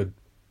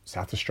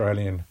South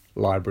Australian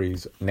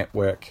Libraries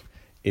Network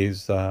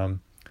is a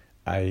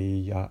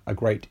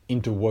great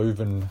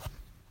interwoven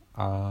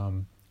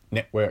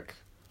network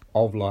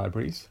of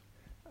libraries.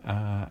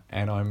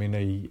 And I'm in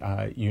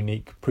a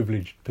unique,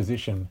 privileged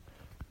position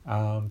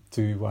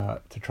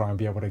to try and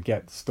be able to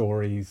get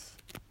stories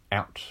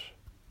out,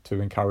 to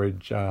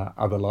encourage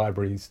other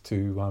libraries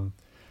to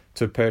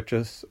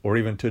purchase or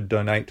even to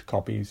donate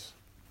copies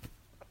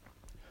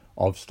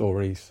of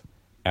stories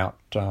out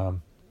to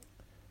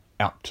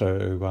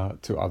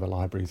other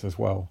libraries as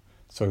well,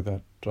 so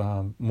that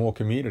more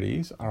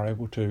communities are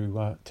able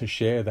to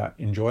share that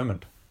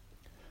enjoyment.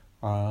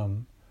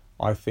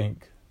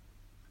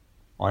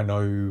 I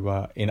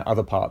know in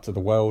other parts of the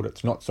world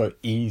it's not so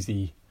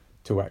easy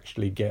to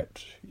actually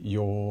get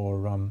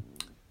your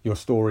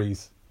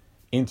stories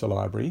into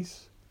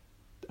libraries,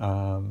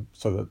 so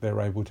that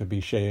they're able to be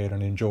shared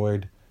and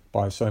enjoyed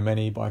by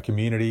by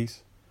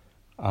communities.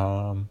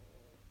 I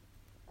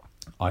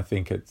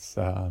think it's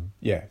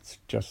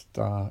just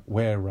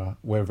we're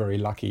very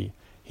lucky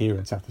here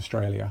in South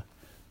Australia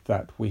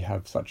that we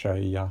have such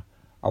a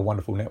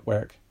wonderful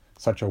network,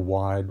 such a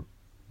wide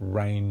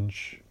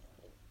range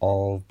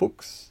of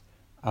books,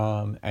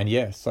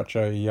 and such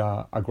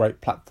a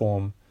great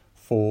platform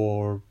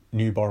for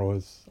new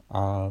borrowers,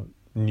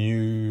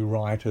 new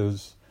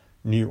writers,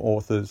 new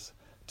authors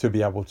to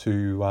be able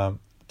to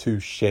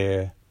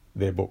share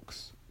their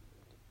books.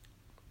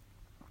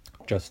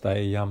 Just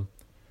a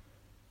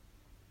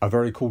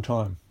very cool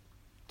time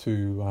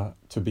to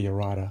be a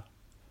writer.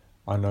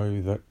 I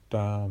know that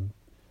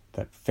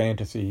that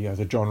fantasy as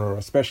a genre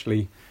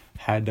especially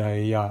had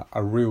a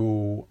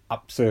real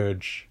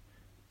upsurge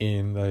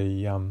in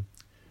the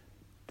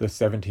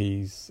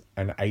 70s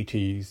and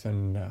 80s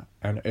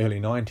and early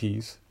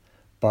 90s,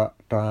 but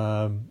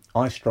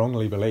I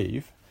strongly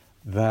believe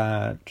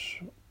that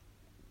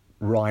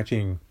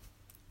writing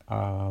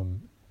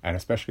and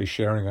especially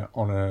sharing it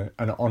on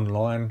an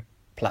online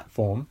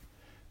platform,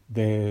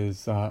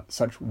 there's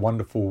such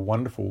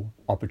wonderful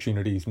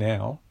opportunities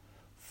now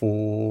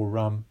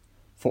for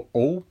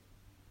all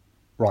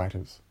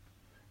writers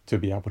to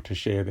be able to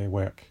share their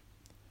work.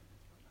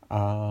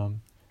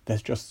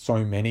 There's just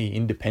so many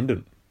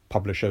independent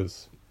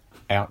publishers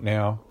out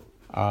now,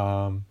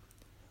 all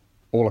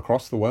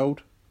across the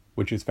world,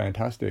 which is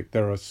fantastic.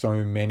 There are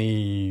so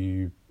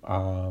many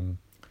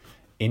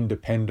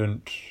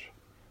independent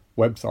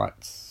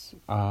websites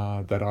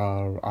that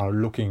are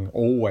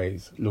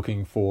always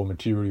looking for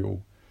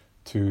material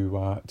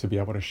to be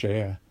able to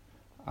share.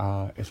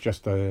 It's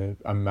just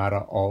a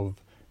matter of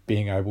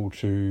being able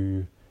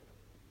to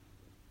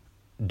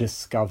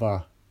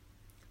discover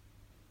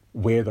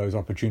where those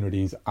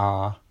opportunities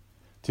are,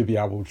 to be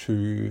able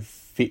to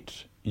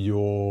fit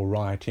your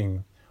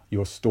writing,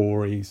 your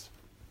stories,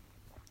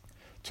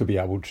 to be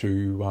able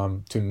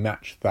to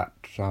match that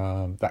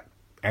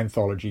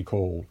anthology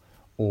call,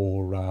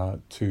 or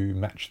to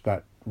match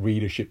that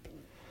readership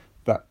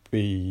that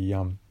the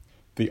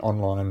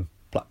online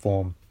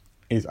platform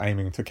is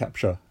aiming to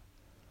capture.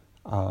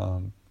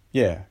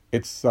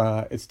 It's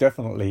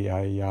definitely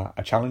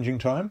a challenging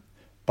time,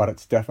 but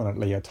it's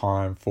definitely a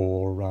time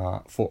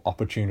for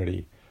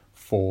opportunity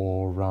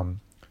for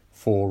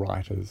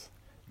writers,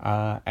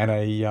 and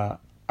a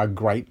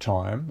great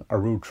time, a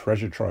real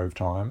treasure trove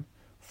time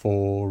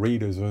for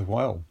readers as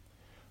well.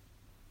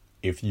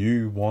 If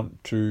you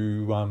want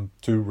to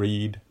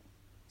read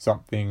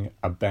something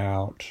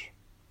about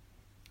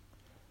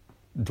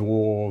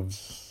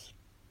dwarves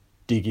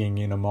digging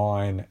in a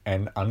mine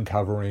and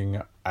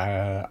uncovering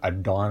a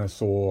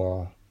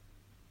dinosaur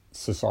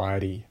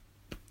society,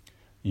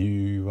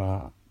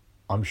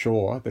 I'm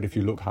sure that if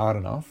you look hard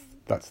enough,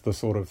 that's the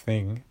sort of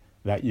thing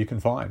that you can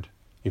find,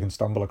 you can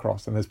stumble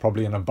across, and there's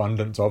probably an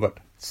abundance of it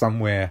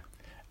somewhere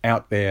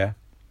out there,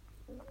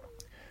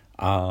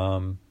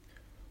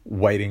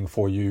 waiting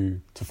for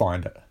you to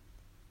find it.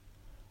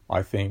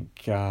 I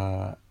think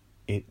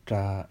it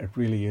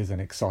really is an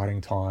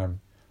exciting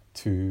time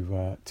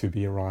to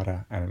be a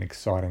writer, and an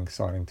exciting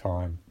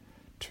time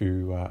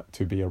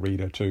to be a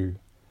reader too.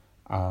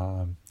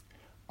 I'm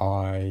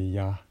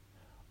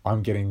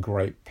getting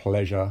great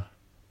pleasure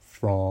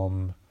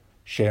from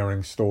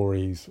sharing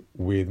stories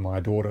with my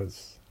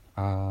daughters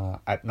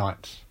at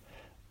night.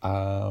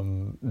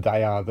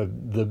 They are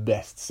the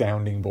best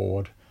sounding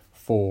board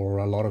for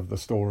a lot of the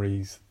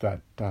stories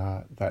that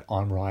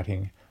I'm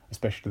writing,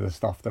 especially the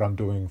stuff that I'm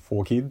doing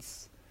for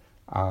kids,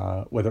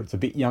 whether it's a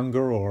bit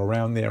younger or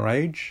around their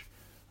age.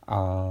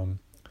 I'm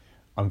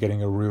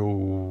getting a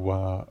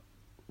real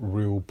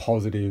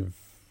positive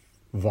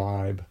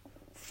vibe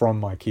from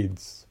my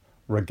kids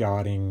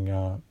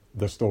regarding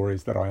the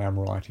stories that I am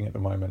writing at the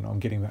moment. I'm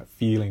getting that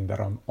feeling that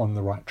I'm on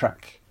the right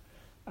track,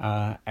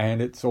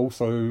 and it's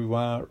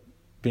also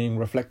being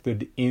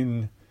reflected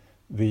in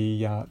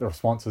the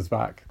responses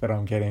back that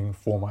I'm getting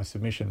for my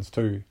submissions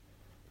too.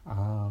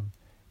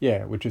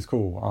 Which is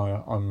cool.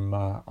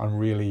 I'm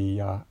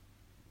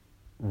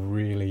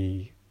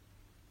really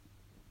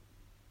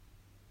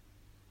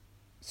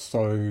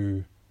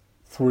so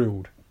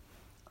thrilled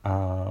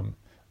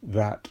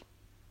that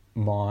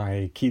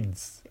my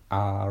kids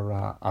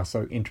are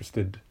so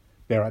interested.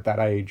 They're at that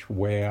age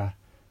where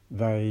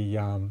they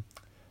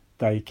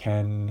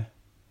can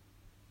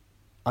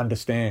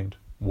understand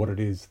what it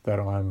is that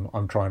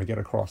I'm trying to get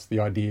across, the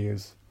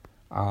ideas,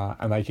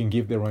 and they can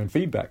give their own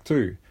feedback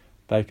too.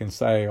 They can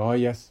say, "Oh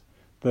yes,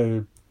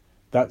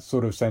 that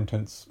sort of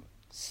sentence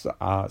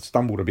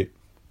stumbled a bit,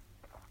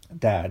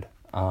 Dad.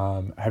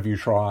 Have you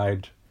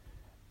tried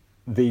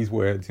these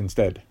words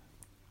instead?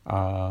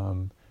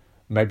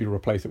 Maybe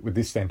replace it with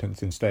this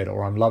sentence instead."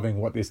 Or, "I'm loving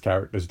what this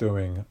character's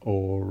doing."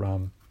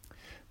 Or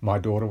my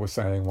daughter was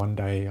saying one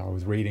day, I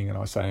was reading and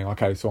I was saying,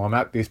 "Okay, so I'm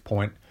at this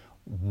point.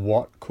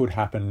 What could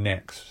happen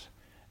next?"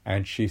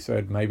 And she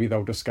said, "Maybe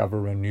they'll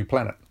discover a new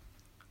planet."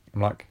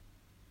 I'm like,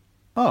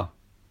 "Oh,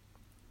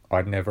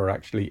 I'd never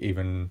actually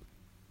even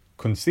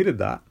considered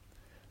that."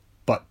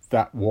 But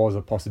that was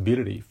a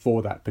possibility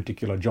for that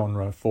particular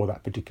genre, for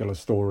that particular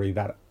story,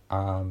 that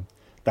arc,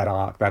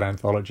 that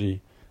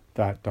anthology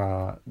that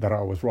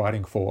I was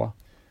writing for.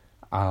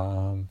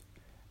 The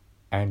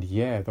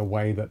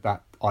way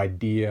that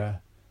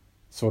idea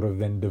sort of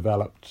then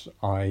developed,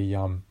 I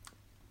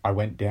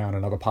went down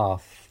another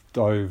path,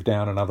 dove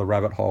down another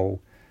rabbit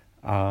hole,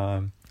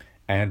 and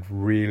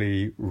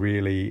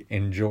really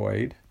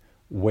enjoyed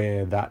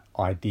where that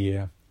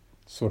idea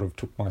sort of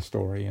took my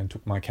story and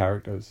took my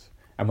characters.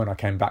 And when I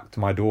came back to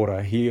my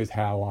daughter, here's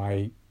how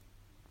I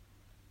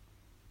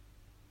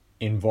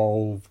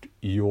involved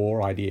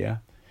your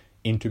idea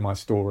into my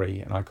story,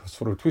 and I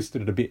sort of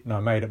twisted it a bit and I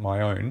made it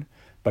my own,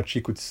 but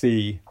she could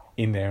see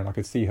in there, and I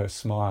could see her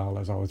smile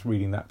as I was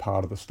reading that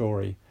part of the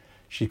story.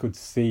 She could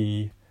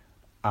see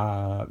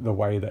the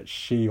way that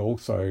she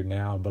also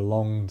now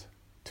belonged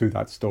to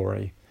that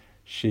story.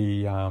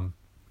 She had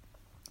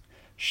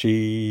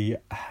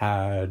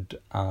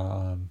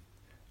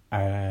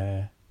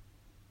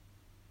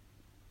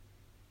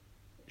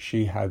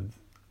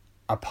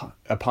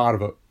a part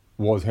of it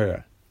was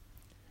her,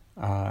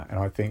 and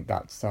I think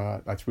that's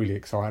really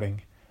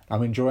exciting.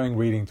 I'm enjoying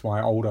reading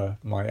to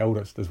my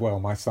eldest as well,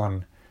 my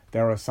son.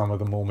 There are some of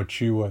the more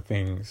mature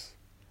things,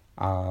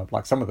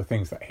 like some of the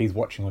things that he's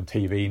watching on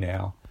TV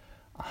now,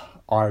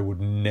 I would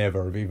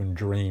never have even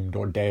dreamed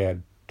or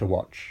dared to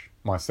watch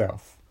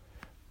myself.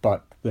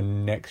 But the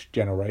next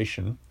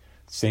generation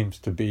seems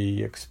to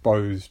be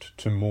exposed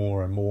to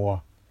more and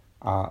more,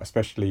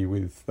 especially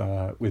with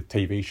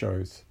TV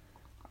shows.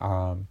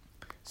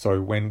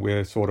 So when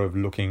we're sort of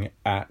looking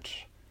at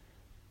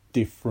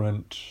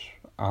different,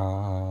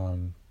 more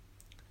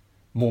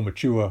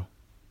mature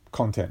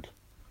content,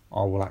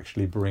 I will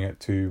actually bring it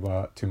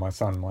to my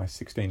son, my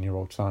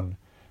 16-year-old son,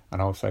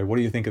 and I'll say, "What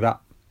do you think of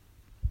that?"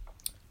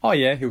 "Oh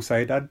yeah," he'll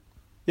say, "Dad,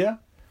 yeah,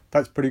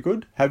 that's pretty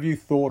good. Have you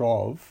thought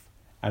of?"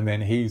 And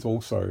then he's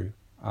also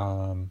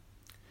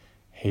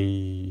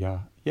he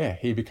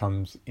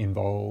becomes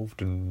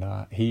involved, and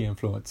he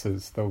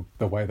influences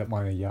the way that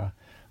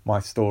my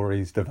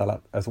stories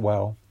develop as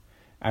well.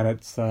 And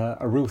it's a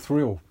real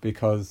thrill,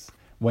 because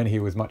when he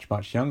was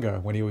much younger,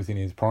 when he was in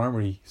his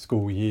primary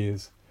school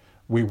years,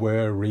 we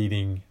were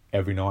reading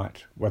every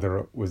night, whether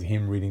it was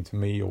him reading to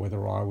me or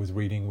whether I was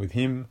reading with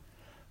him.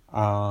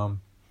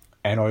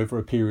 And over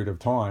a period of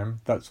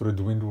time, that sort of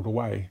dwindled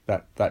away.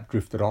 That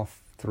drifted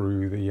off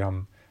through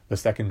the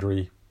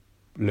secondary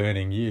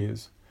learning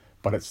years,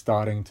 but it's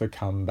starting to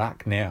come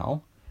back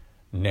now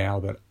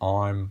that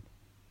I'm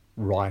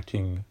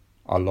writing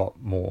a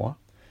lot more.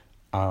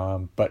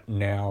 But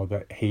now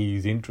that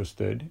he's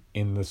interested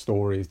in the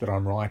stories that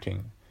I'm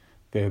writing,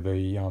 they're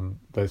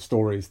the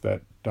stories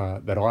that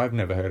I've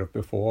never heard of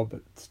before,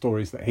 but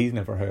stories that he's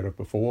never heard of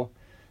before.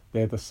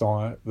 They're the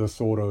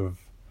sort of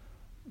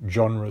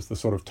genres, the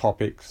sort of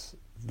topics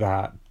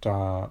that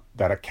are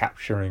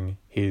capturing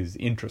his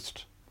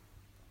interest.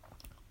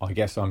 I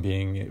guess I'm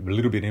being a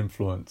little bit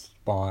influenced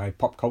by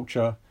pop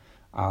culture,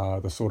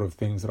 the sort of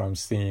things that I'm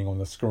seeing on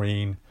the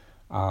screen.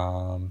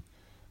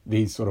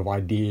 These sort of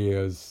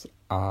ideas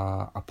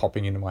are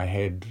popping into my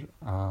head,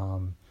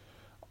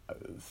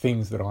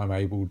 things that I'm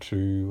able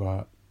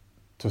to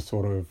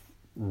sort of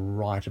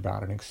write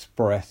about and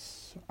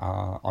express.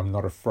 I'm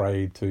not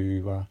afraid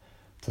to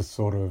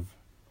sort of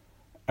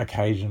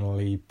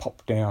occasionally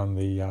pop down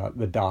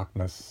the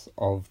darkness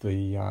of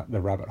the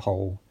rabbit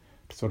hole,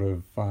 to sort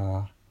of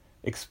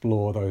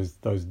explore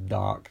those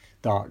dark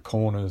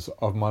corners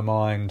of my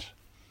mind.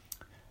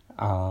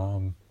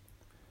 I'm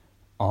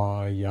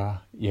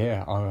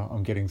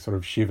getting sort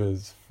of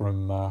shivers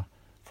from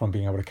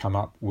being able to come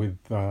up with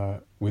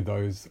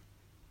those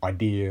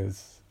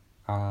ideas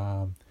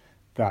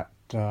that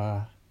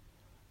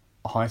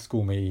high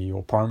school me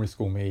or primary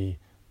school me,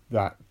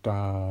 that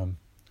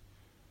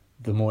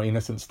the more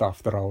innocent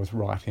stuff that I was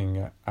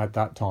writing at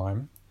that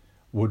time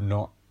would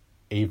not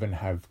even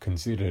have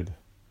considered.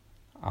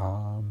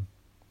 I'm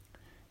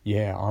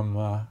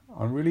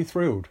really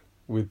thrilled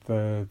with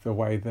the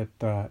way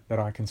that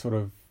I can sort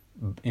of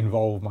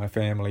involve my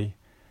family,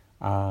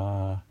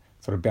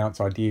 sort of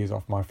bounce ideas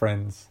off my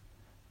friends,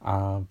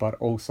 but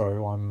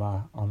also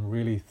I'm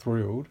really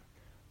thrilled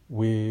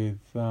with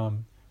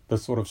the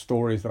sort of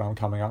stories that I'm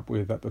coming up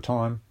with at the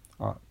time,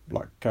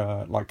 like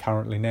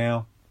currently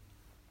now.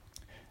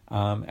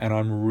 And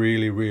I'm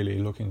really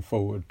looking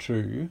forward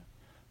to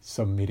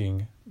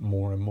submitting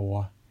more and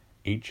more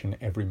each and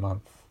every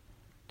month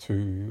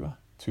to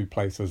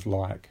places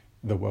like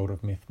the World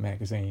of Myth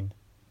magazine.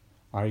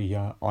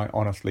 I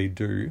honestly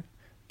do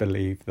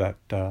believe that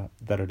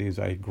it is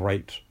a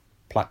great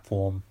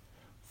platform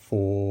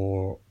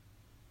for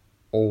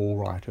all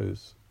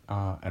writers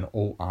and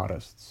all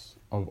artists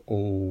of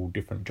all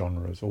different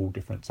genres, all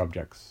different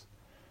subjects.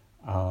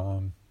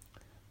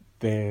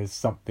 There's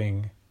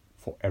something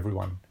for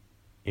everyone.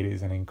 It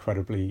is an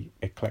incredibly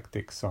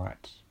eclectic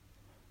site.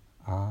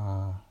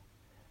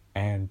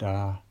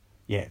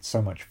 It's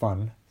so much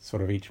fun,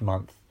 sort of each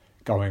month,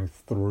 going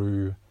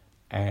through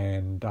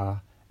and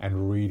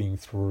reading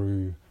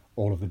through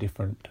all of the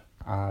different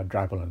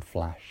Drabble and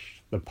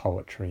Flash, the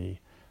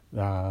poetry,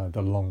 the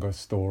longer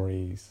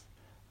stories.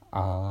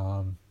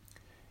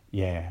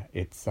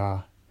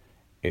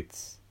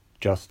 It's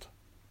just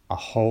a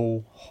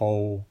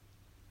whole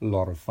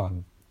lot of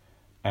fun.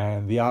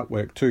 And the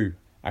artwork too,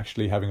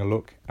 actually having a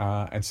look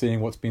and seeing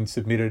what's been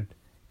submitted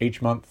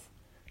each month,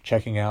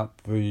 checking out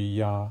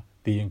the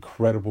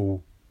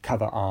incredible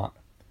cover art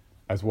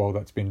as well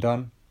that's been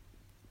done.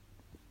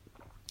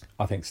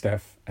 I think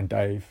Steph and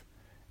Dave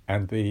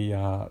and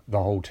the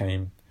whole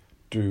team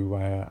do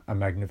a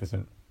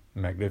magnificent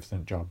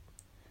job.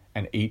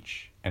 And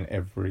each and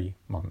every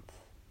month,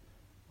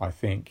 I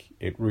think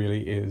it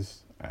really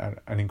is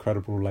an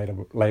incredible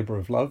labour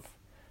of love,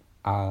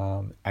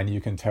 and you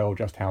can tell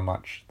just how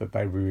much that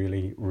they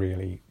really,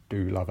 really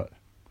do love it.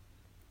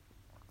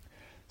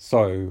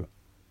 So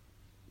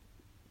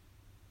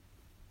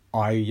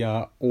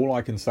all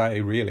I can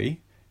say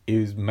really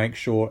is make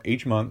sure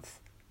each month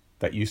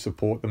that you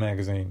support the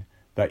magazine,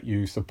 that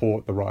you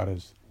support the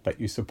writers, that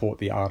you support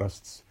the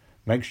artists.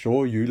 Make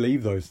sure you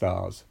leave those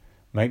stars.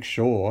 Make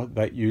sure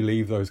that you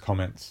leave those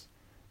comments.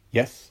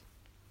 Yes,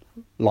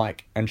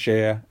 like and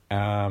share,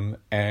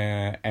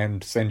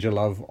 and send your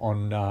love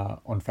on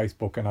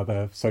Facebook and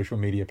other social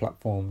media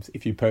platforms.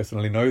 If you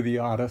personally know the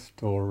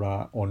artist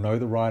or know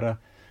the writer,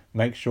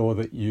 make sure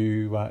that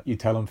you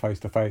tell them face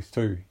to face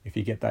too, if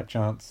you get that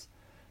chance,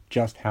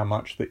 just how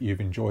much that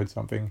you've enjoyed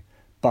something.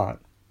 But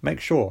make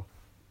sure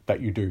that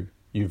you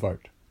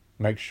vote.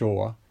 Make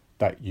sure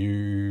that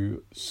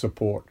you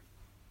support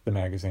the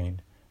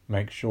magazine.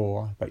 Make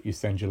sure that you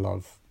send your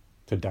love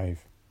to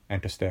Dave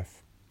and to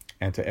Steph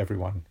and to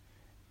everyone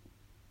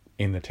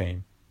in the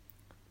team.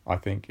 I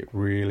think it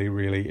really,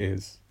 really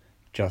is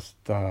just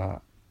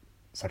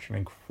such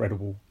an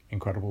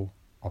incredible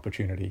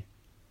opportunity.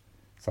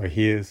 So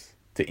here's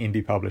to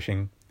indie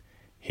publishing,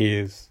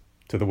 here's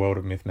to the World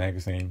of Myth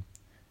magazine,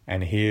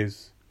 and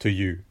here's to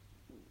you,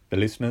 the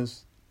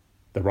listeners,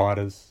 the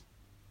writers,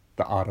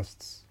 the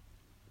artists.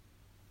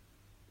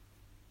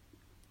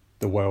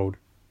 The world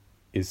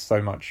is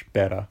so much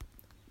better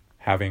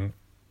having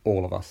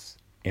all of us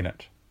in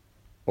it.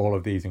 All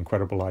of these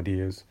incredible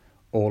ideas,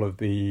 all of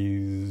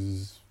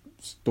these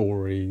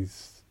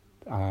stories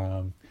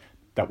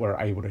that we're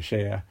able to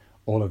share,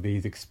 all of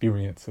these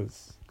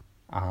experiences.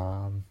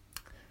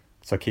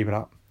 So keep it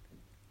up.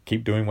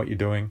 Keep doing what you're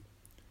doing.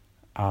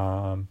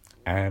 And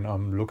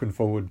I'm looking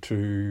forward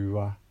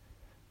to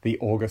the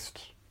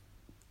August,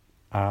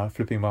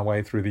 flipping my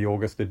way through the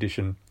August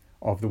edition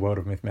of the World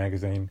of Myth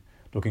magazine.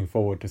 Looking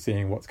forward to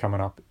seeing what's coming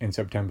up in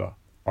September,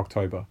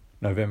 October,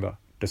 November,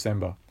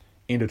 December,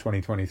 into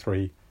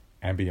 2023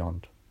 and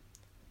beyond.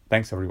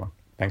 Thanks everyone.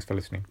 Thanks for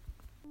listening.